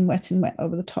other green wet and wet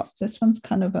over the top. This one's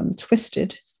kind of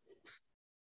twisted.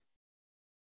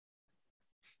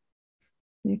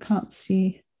 You can't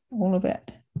see all of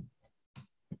it.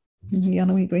 And the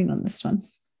yellowy green on this one.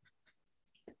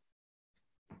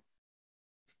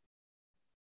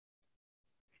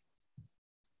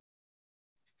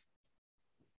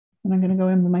 And I'm going to go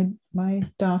in with my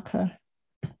darker,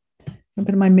 a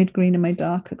bit of my mid green and my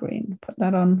darker green. Put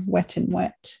that on wet and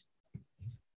wet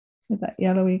with that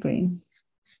yellowy green.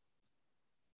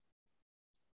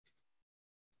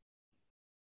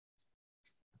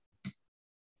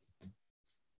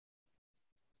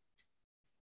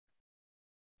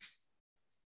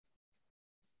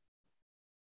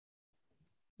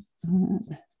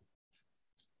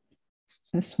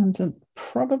 This one's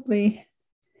probably,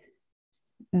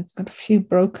 it's got a few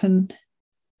broken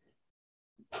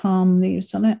palm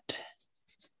leaves on it.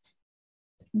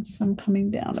 And some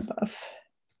coming down above,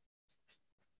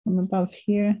 from above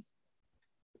here.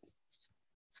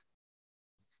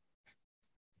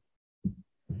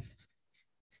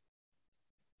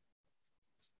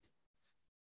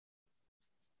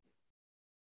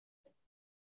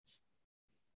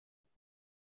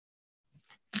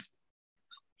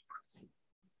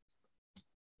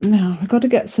 Now I've got to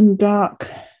get some dark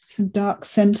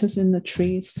centers in the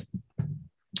trees.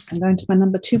 I'm going to my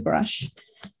number 2 brush,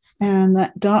 and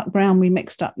that dark brown we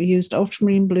mixed up. We used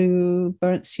Ultramarine Blue,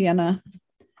 Burnt Sienna,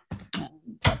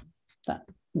 and that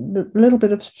little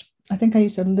bit of, I think I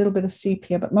used a little bit of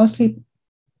sepia, but mostly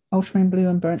Ultramarine Blue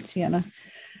and Burnt Sienna.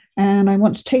 And I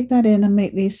want to take that in and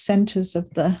make these centers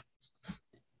of the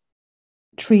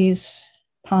trees,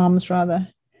 palms rather,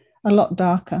 a lot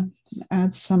darker.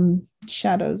 Add some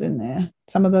shadows in there.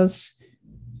 Some of those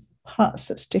parts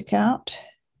that stick out.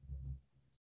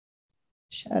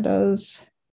 Shadows.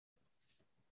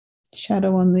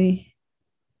 Shadow on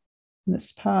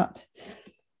this part.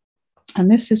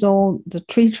 And this is all, the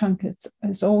tree trunk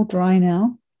is all dry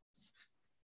now.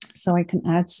 So I can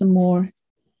add some more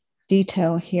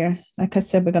detail here. Like I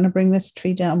said, we're going to bring this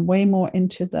tree down way more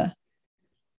into the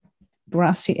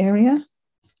grassy area.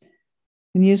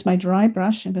 And use my dry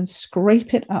brush and then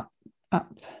scrape it up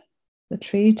the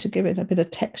tree to give it a bit of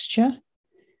texture.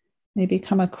 Maybe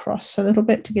come across a little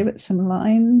bit to give it some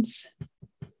lines.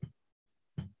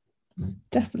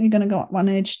 Definitely going to go up one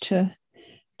edge to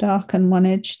darken one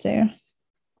edge there.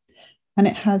 And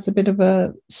it has a bit of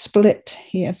a split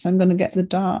here. So I'm going to get the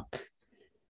dark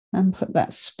and put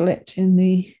that split in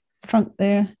the trunk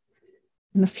there,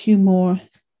 and a few more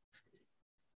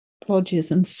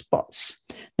blotches and spots.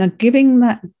 Now, giving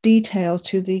that detail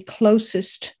to the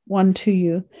closest one to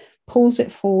you pulls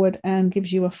it forward and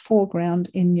gives you a foreground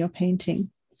in your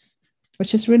painting,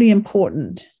 which is really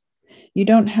important. You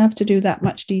don't have to do that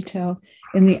much detail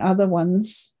in the other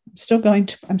ones. I'm still going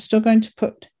to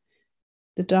put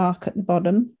the dark at the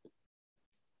bottom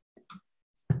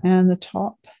and the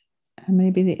top and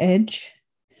maybe the edge,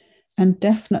 and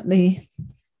definitely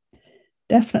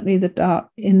the dark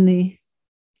in the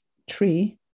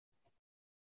tree.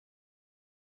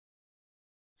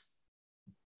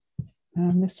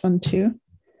 And this one too.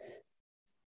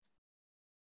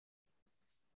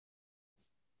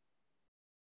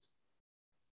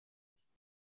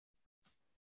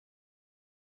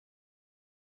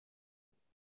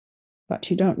 But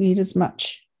you don't need as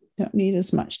much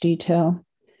detail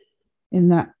in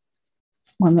that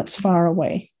one that's far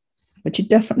away. But you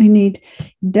definitely need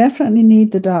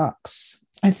the darks.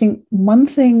 I think one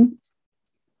thing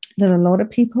that a lot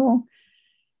of people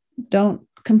don't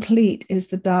complete is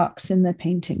the darks in their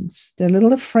paintings. They're a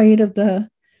little afraid of the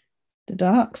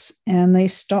darks, and they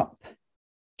stop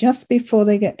just before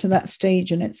they get to that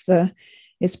stage. And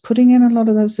it's putting in a lot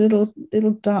of those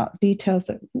little dark details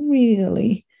that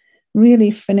really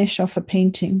finish off a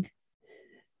painting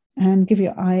and give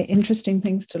your eye interesting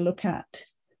things to look at.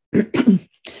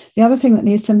 The other thing that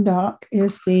needs some dark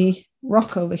is the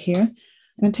rock over here.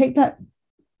 I'm going to take that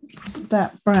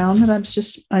brown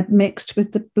that I've mixed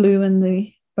with the blue and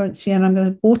the burnt sienna. I'm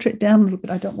going to water it down a little bit.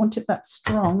 I don't want it that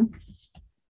strong,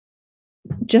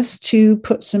 just to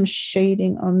put some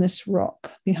shading on this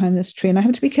rock behind this tree. And I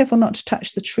have to be careful not to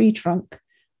touch the tree trunk.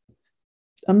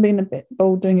 I'm being a bit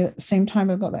bold doing it at the same time.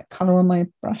 I've got that color on my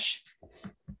brush.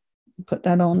 Put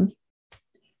that on.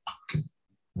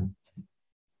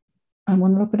 I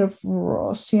want a little bit of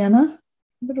raw sienna,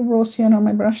 on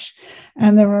my brush.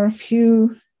 And there are a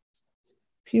few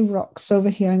rocks over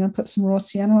here. I'm going to put some raw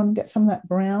sienna on, get some of that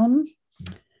brown,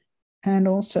 and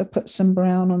also put some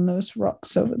brown on those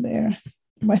rocks over there.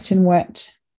 Wet and wet.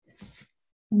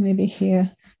 Maybe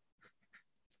here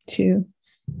too.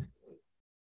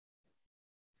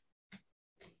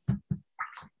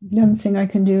 The other thing I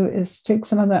can do is take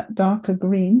some of that darker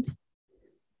green,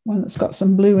 one that's got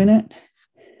some blue in it,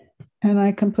 and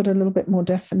I can put a little bit more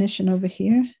definition over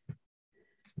here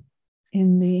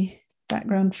in the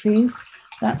background trees.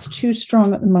 That's too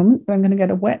strong at the moment, but I'm going to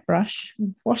get a wet brush,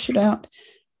 wash it out,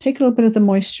 take a little bit of the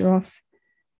moisture off,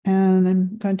 and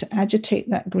I'm going to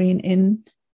agitate that green in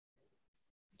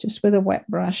just with a wet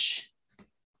brush,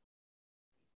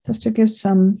 just to give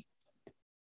some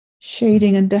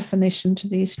shading and definition to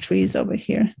these trees over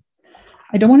here.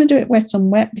 I don't want to do it wet on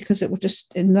wet because it will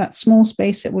just, in that small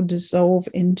space, it will dissolve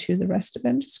into the rest of it.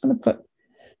 I'm just going to put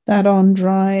that on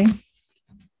dry,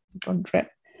 on drip,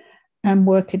 and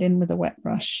work it in with a wet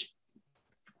brush.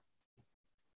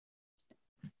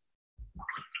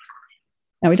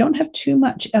 Now, we don't have too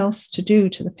much else to do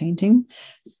to the painting.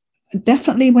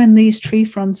 Definitely when these tree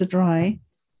fronds are dry,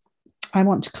 I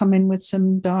want to come in with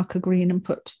some darker green and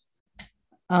put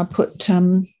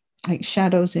like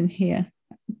shadows in here.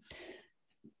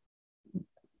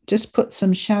 Just put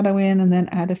some shadow in and then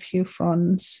add a few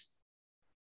fronds,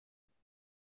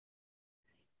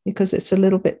 because it's a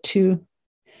little bit too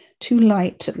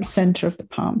light at the center of the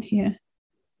palm here.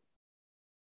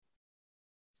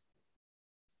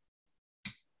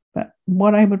 But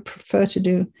what I would prefer to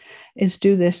do is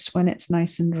do this when it's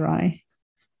nice and dry,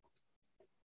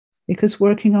 because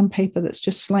working on paper that's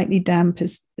just slightly damp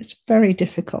is very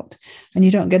difficult, and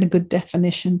you don't get a good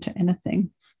definition to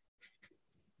anything.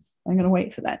 I'm going to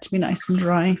wait for that to be nice and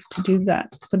dry to do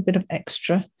that. Put a bit of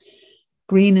extra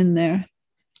green in there.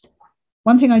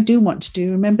 One thing I do want to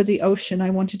do, remember the ocean, I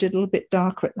wanted it a little bit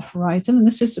darker at the horizon, and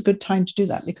this is a good time to do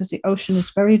that because the ocean is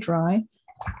very dry.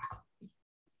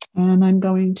 And I'm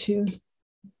going to,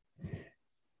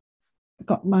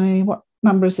 got my, what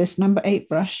number is this? Number 8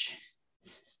 brush.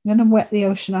 I'm going to wet the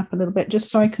ocean up a little bit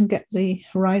just so I can get the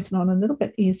horizon on a little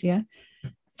bit easier.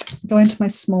 Go into my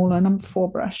smaller number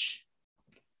 4 brush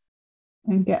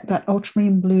and get that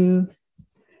ultramarine blue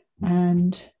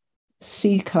and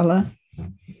sea color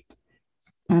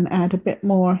and add a bit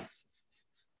more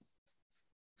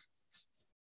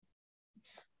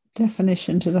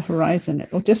definition to the horizon.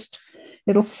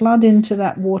 It'll flood into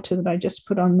that water that I just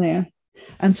put on there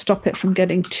and stop it from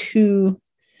getting too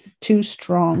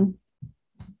strong.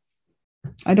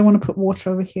 I don't want to put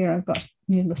water over here. I've got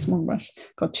the small brush.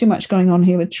 Got too much going on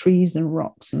here with trees and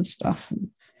rocks and stuff. And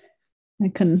I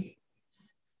can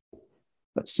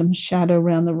put some shadow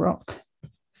around the rock.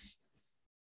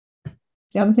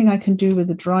 The other thing I can do with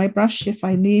a dry brush, if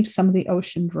I leave some of the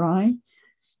ocean dry,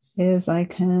 is I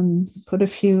can put a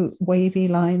few wavy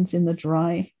lines in the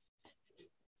dry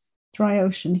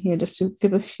ocean here just to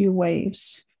give a few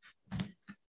waves.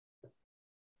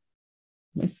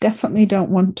 I definitely do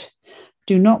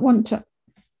not want to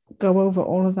go over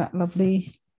all of that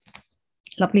lovely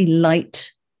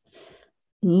light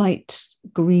light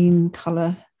green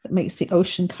color that makes the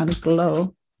ocean kind of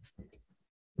glow.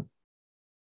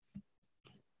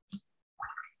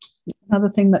 Another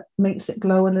thing that makes it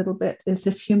glow a little bit is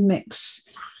if you mix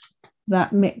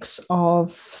that mix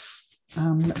of,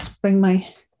 let's bring my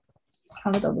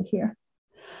palette over here.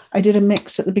 I did a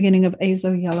mix at the beginning of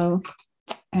Azo Yellow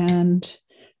and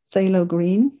Phthalo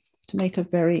Green to make a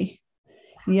very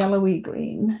yellowy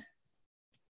green.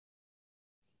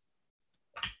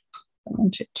 I don't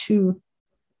want it too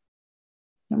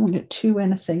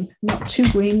anything, not too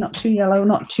green, not too yellow,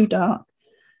 not too dark.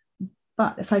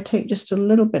 But if I take just a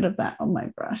little bit of that on my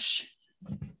brush,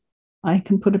 I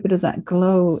can put a bit of that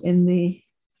glow in the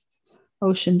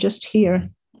ocean just here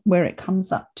where it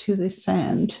comes up to the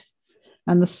sand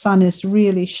and the sun is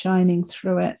really shining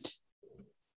through it.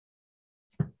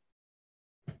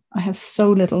 I have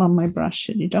so little on my brush,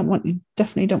 and you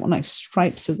definitely don't want like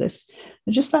stripes of this,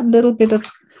 but just that little bit of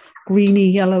greeny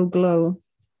yellow glow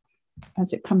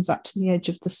as it comes up to the edge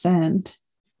of the sand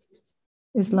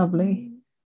is lovely.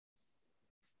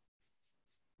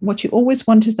 What you always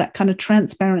want is that kind of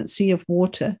transparency of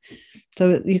water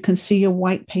so that you can see your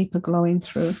white paper glowing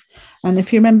through. And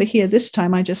if you remember here, this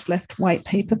time I just left white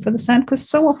paper for the sand because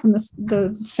so often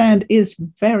the sand is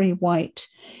very white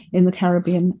in the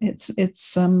Caribbean.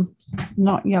 It's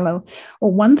not yellow.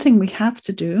 Or one thing we have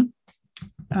to do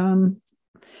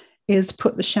is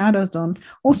put the shadows on.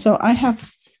 Also,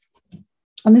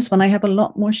 on this one, I have a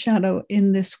lot more shadow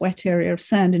in this wet area of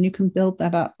sand, and you can build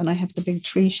that up. And I have the big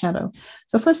tree shadow.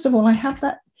 So first of all, I have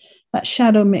that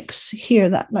shadow mix here,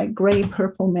 that like gray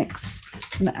purple mix.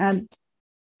 I'm going to add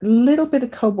a little bit of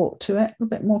cobalt to it, a little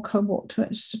bit more cobalt to it,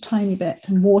 just a tiny bit,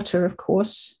 and water, of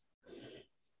course.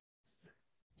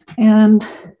 And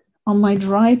on my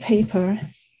dry paper,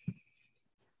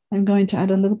 I'm going to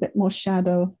add a little bit more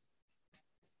shadow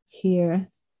here.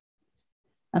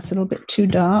 That's a little bit too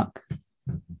dark.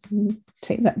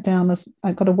 Take that down. As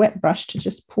I've got a wet brush to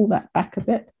just pull that back a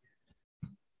bit.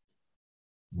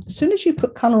 As soon as you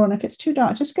put color on, if it's too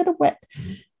dark, just get a wet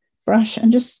brush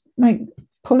and just like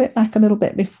pull it back a little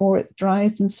bit before it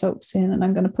dries and soaks in. And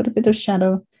I'm going to put a bit of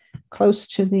shadow close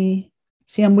to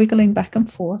see, I'm wiggling back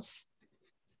and forth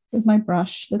with my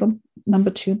brush, little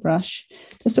number 2 brush,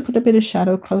 just to put a bit of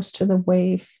shadow close to the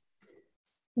wave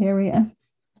area.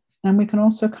 And we can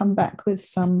also come back with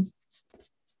some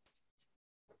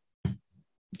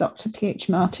Dr. P.H.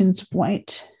 Martin's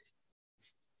white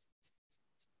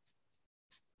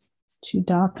to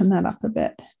darken that up a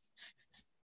bit.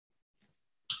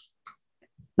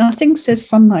 Nothing says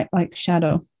sunlight like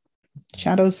shadow.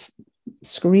 Shadows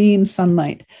scream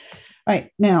sunlight.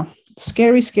 Right, now,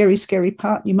 scary, scary, scary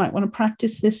part. You might want to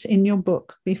practice this in your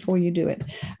book before you do it.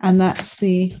 And that's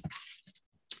the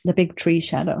big tree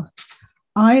shadow.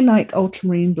 I like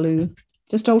ultramarine blue,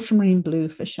 just ultramarine blue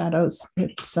for shadows.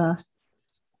 It's a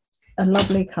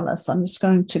lovely color. So I'm just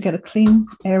going to get a clean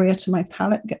area to my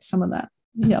palette, get some of that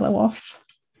yellow off.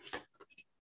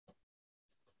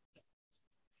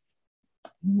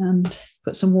 And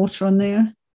put some water on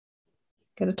there.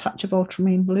 Get a touch of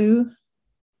ultramarine blue.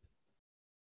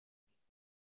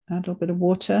 Add a little bit of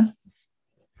water.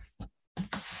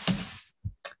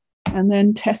 And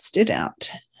then test it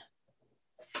out.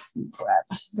 Grab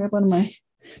one of my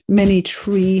many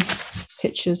tree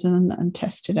pictures and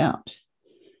test it out.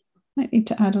 Might need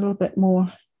to add a little bit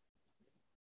more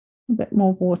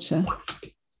water.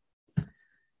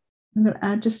 I'm going to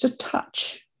add just a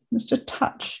touch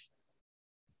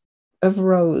of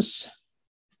rose,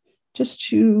 just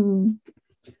to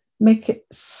make it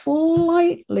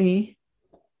slightly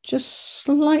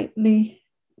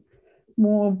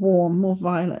more warm, more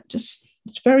violet. Just,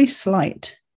 it's very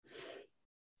slight.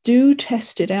 Do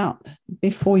test it out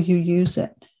before you use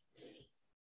it.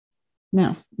 Now,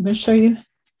 I'm going to show you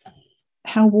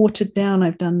how watered down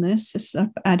I've done this. I've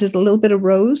added a little bit of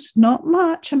rose, not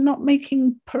much. I'm not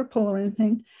making purple or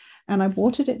anything. And I've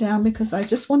watered it down because I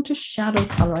just want a shadow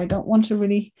color. I don't want a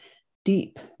really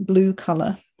deep blue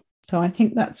color. So I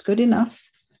think that's good enough.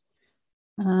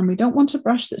 We don't want a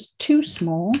brush that's too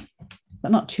small,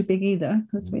 but not too big either,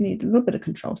 because we need a little bit of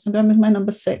control. So I'm done with my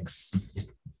number 6.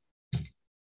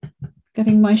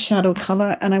 Getting my shadow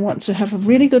color, and I want to have a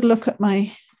really good look at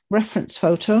my reference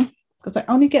photo, because I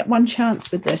only get one chance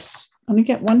with this. I only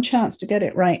get one chance to get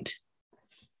it right.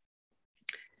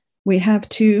 We have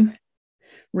to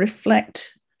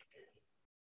reflect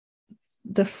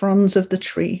the fronds of the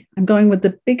tree. I'm going with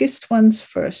the biggest ones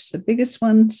first. The biggest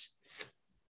ones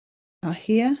are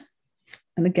here.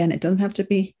 And again, it doesn't have to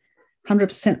be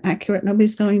 100% accurate.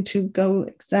 Nobody's going to go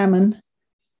examine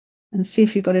and see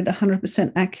if you got it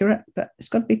 100% accurate, but it's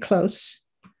got to be close.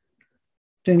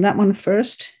 doing that one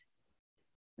first.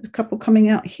 There's a couple coming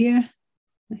out here,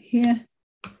 here,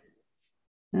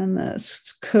 and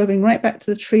that's curving right back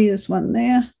to the tree. There's one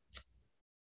there,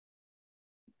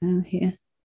 and here.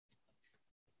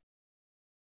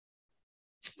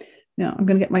 Now I'm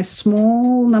going to get my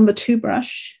small number 2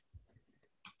 brush,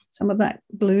 some of that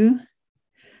blue,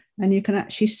 and you can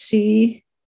actually see,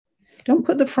 don't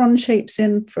put the frond shapes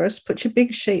in first, put your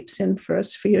big shapes in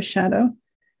first for your shadow.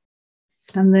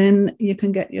 And then you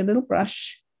can get your little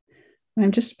brush.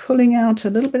 I'm just pulling out a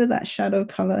little bit of that shadow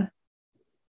color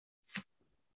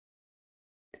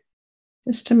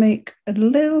just to make a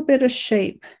little bit of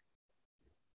shape.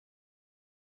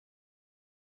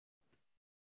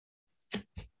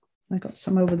 I got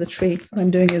some over the tree. What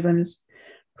I'm doing is I'm just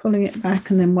pulling it back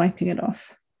and then wiping it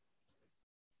off.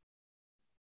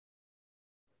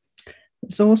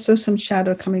 There's also some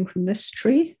shadow coming from this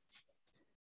tree,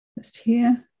 just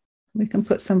here. We can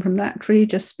put some from that tree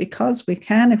just because we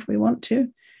can if we want to.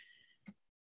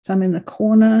 Some in the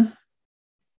corner.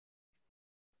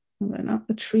 And then up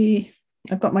the tree.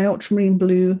 I've got my Ultramarine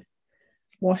Blue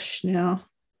wash now.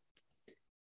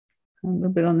 A little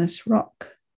bit on this rock.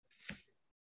 A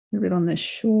little bit on this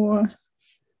shore.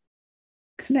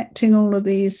 Connecting all of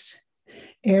these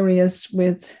areas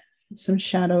with some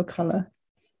shadow color.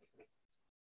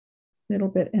 A little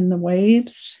bit in the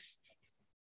waves.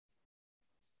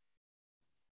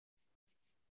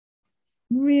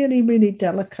 Really, really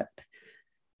delicate.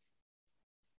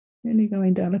 Really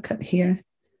going delicate here.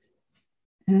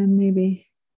 And maybe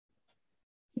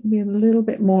a little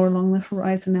bit more along the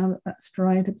horizon now that that's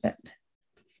dried a bit.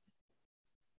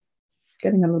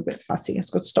 Getting a little bit fussy. I've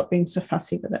got to stop being so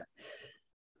fussy with it.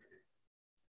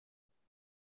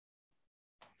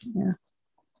 Yeah.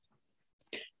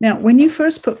 Now, when you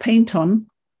first put paint on,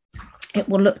 it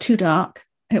will look too dark,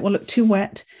 it will look too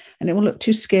wet, and it will look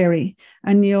too scary.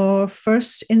 And your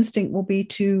first instinct will be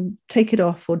to take it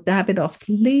off or dab it off.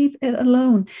 Leave it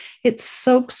alone. It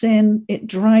soaks in, it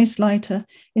dries lighter.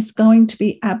 It's going to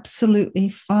be absolutely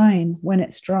fine when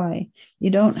it's dry.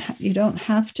 You don't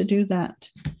have to do that.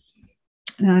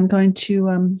 Now I'm going to,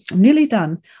 I'm nearly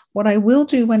done. What I will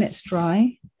do when it's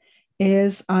dry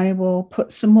is I will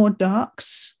put some more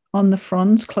darks on the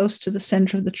fronds close to the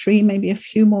center of the tree, maybe a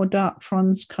few more dark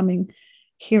fronds coming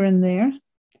here and there.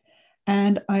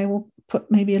 And I will put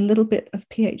maybe a little bit of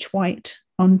pH white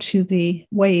onto the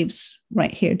waves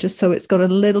right here, just so it's got a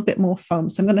little bit more foam.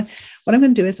 So what I'm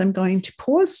going to do is I'm going to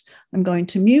pause, I'm going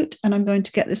to mute, and I'm going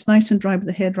to get this nice and dry with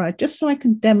the hairdryer, just so I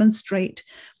can demonstrate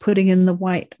putting in the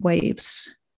white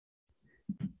waves.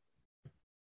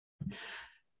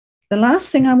 The last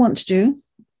thing I want to do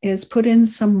is put in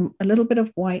a little bit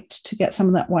of white to get some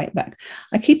of that white back.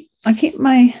 I keep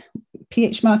my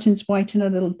PH Martin's white in a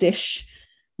little dish.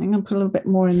 I'm going to put a little bit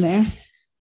more in there.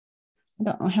 I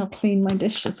don't know how clean my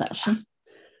dish is actually.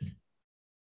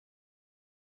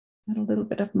 Add a little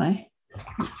bit of my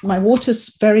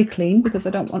water's very clean because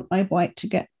I don't want my white to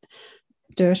get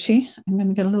dirty. I'm going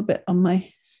to get a little bit on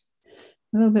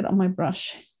my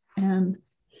brush, and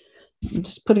I'm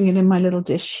just putting it in my little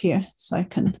dish here so I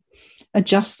can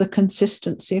adjust the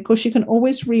consistency. Of course, you can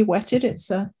always re-wet it.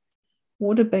 It's a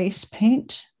water-based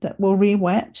paint that will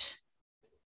re-wet.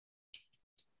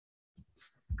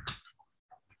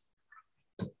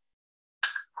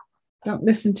 Don't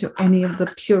listen to any of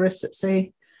the purists that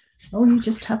say, oh, you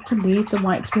just have to leave the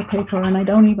whites for your paper. And I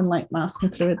don't even like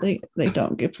masking fluid. They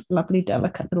don't give lovely,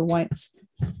 delicate little whites.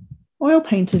 Oil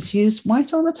painters use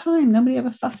white all the time. Nobody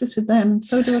ever fusses with them.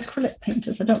 So do acrylic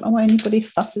painters. I don't know why anybody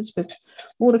fusses with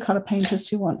watercolor painters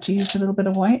who want to use a little bit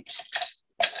of white.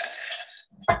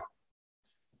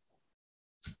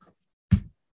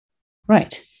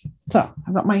 Right. So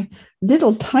I've got my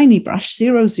little tiny brush,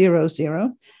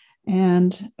 000.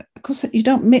 And of course, you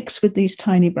don't mix with these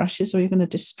tiny brushes or you're going to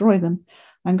destroy them.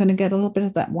 I'm going to get a little bit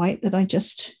of that white that I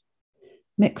just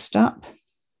mixed up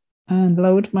and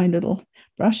load my little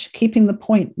brush, keeping the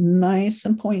point nice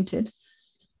and pointed.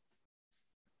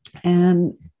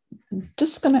 And I'm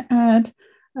just going to add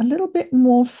a little bit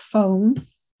more foam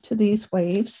to these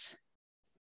waves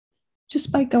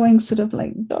just by going sort of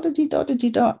like dotty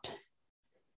dot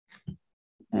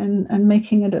and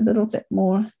making it a little bit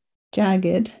more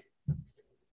jagged.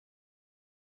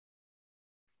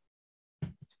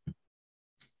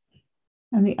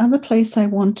 And the other place I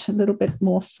want a little bit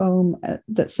more foam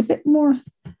that's a bit more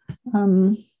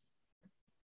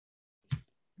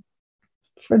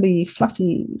frilly,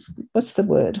 fluffy, what's the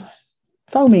word?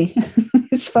 Foamy.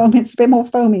 It's foamy, it's a bit more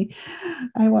foamy.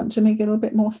 I want to make it a little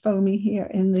bit more foamy here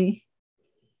in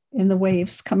the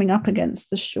waves coming up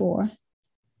against the shore.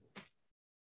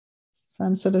 So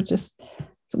I'm sort of just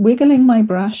So wiggling my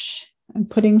brush and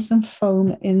putting some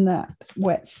foam in that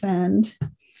wet sand.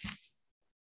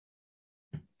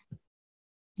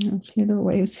 A few little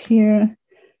waves here,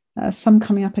 some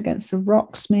coming up against the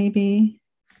rocks maybe.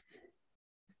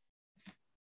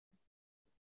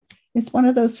 It's one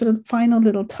of those sort of final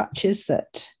little touches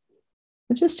that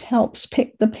it just helps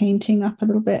pick the painting up a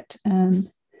little bit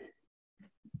and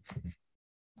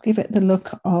give it the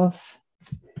look of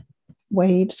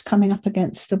waves coming up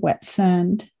against the wet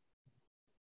sand.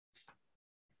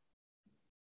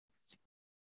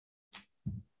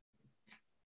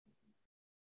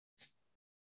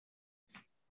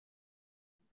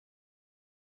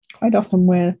 Quite often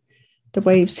where the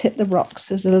waves hit the rocks,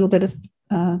 there's a little bit of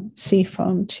sea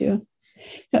foam too.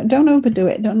 Don't overdo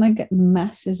it. Don't like get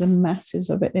masses and masses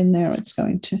of it in there. It's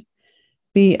going to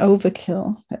be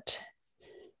overkill, but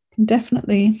you can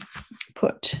definitely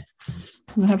put,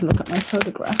 I'll have a look at my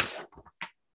photograph.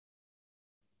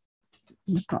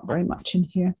 There's not very much in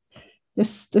here.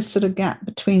 This sort of gap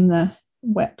between the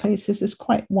wet places is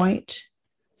quite white,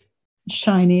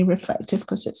 shiny, reflective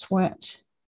because it's wet.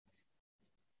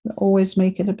 But always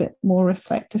make it a bit more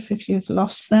reflective if you've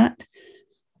lost that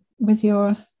with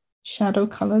your shadow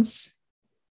colors.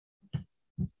 A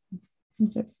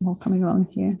bit more coming along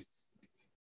here.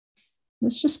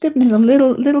 It's just giving it a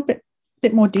little bit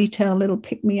more detail, a little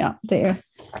pick me up there.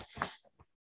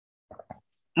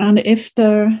 And if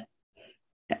there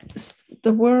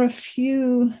were a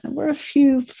few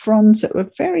fronds that were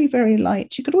very, very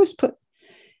light, you could always put,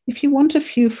 if you want a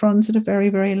few fronds that are very,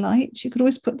 very light, you could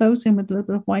always put those in with a little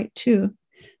bit of white too.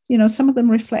 You know, some of them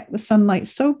reflect the sunlight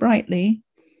so brightly,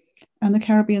 and the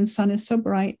Caribbean sun is so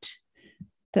bright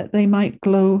that they might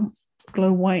glow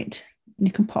white, and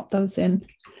you can pop those in.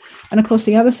 And of course,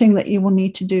 the other thing that you will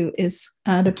need to do is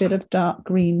add a bit of dark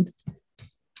green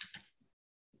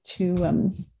to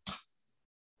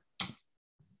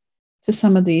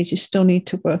some of these. You still need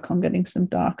to work on getting some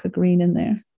darker green in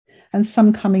there, and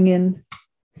some coming in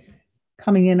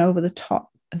over the top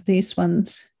of these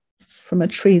ones from a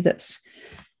tree that's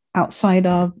outside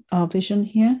our vision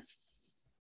here,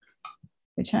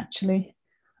 which actually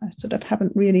I sort of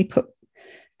haven't really put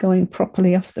going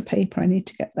properly off the paper. I need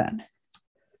to get that.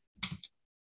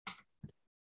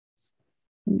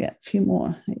 And get a few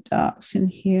more darks in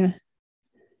here,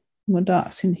 more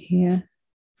darks in here,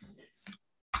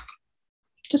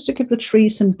 just to give the tree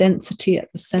some density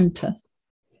at the center.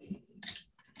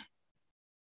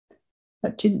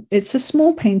 But it's a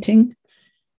small painting.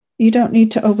 You don't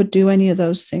need to overdo any of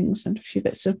those things, and a few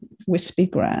bits of wispy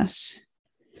grass.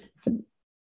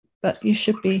 But you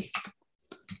should be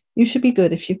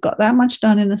good. If you've got that much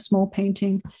done in a small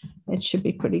painting, it should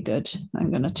be pretty good.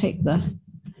 I'm going to take the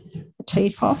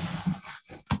tape off.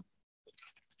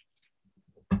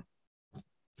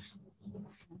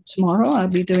 Tomorrow I'll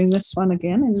be doing this one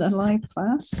again in the live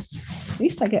class. At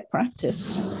least I get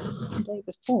practice the day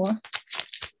before.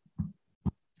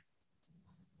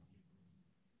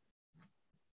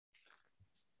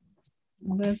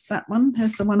 Well, there's that one.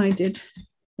 There's the one I did.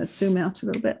 Let's zoom out a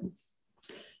little bit.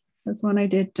 There's one I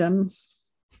did a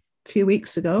few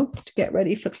weeks ago to get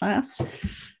ready for class.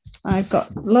 I've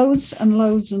got loads and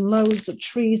loads and loads of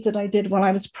trees that I did while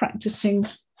I was practicing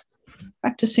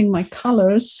my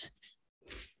colors.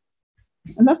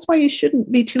 And that's why you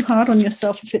shouldn't be too hard on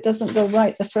yourself if it doesn't go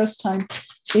right the first time,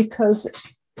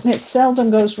 because it seldom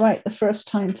goes right the first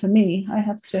time for me. I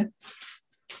have to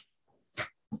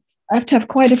have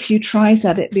quite a few tries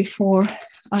at it before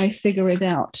I figure it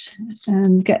out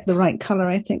and get the right color.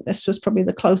 I think this was probably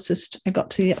the closest I got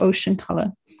to the ocean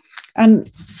color.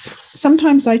 And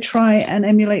sometimes I try and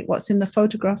emulate what's in the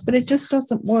photograph, but it just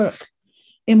doesn't work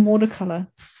in watercolor.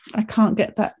 I can't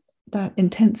get that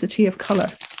intensity of color.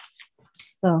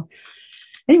 So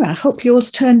anyway, I hope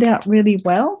yours turned out really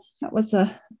well. That was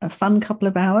a fun couple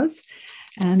of hours.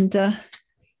 And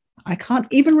I can't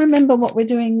even remember what we're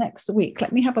doing next week.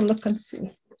 Let me have a look and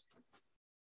see.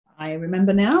 I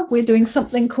remember now. We're doing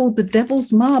something called the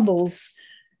Devil's Marbles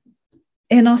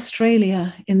in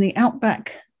Australia, in the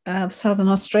outback of southern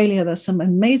Australia. There's some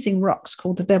amazing rocks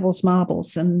called the Devil's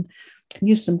Marbles, and you can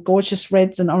use some gorgeous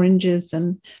reds and oranges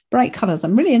and bright colors.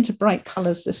 I'm really into bright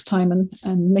colors this time,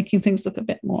 and making things look a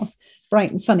bit more bright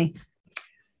and sunny.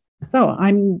 So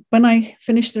when I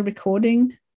finish the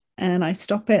recording and I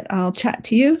stop it, I'll chat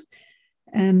to you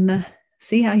and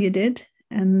see how you did.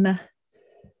 And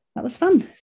that was fun.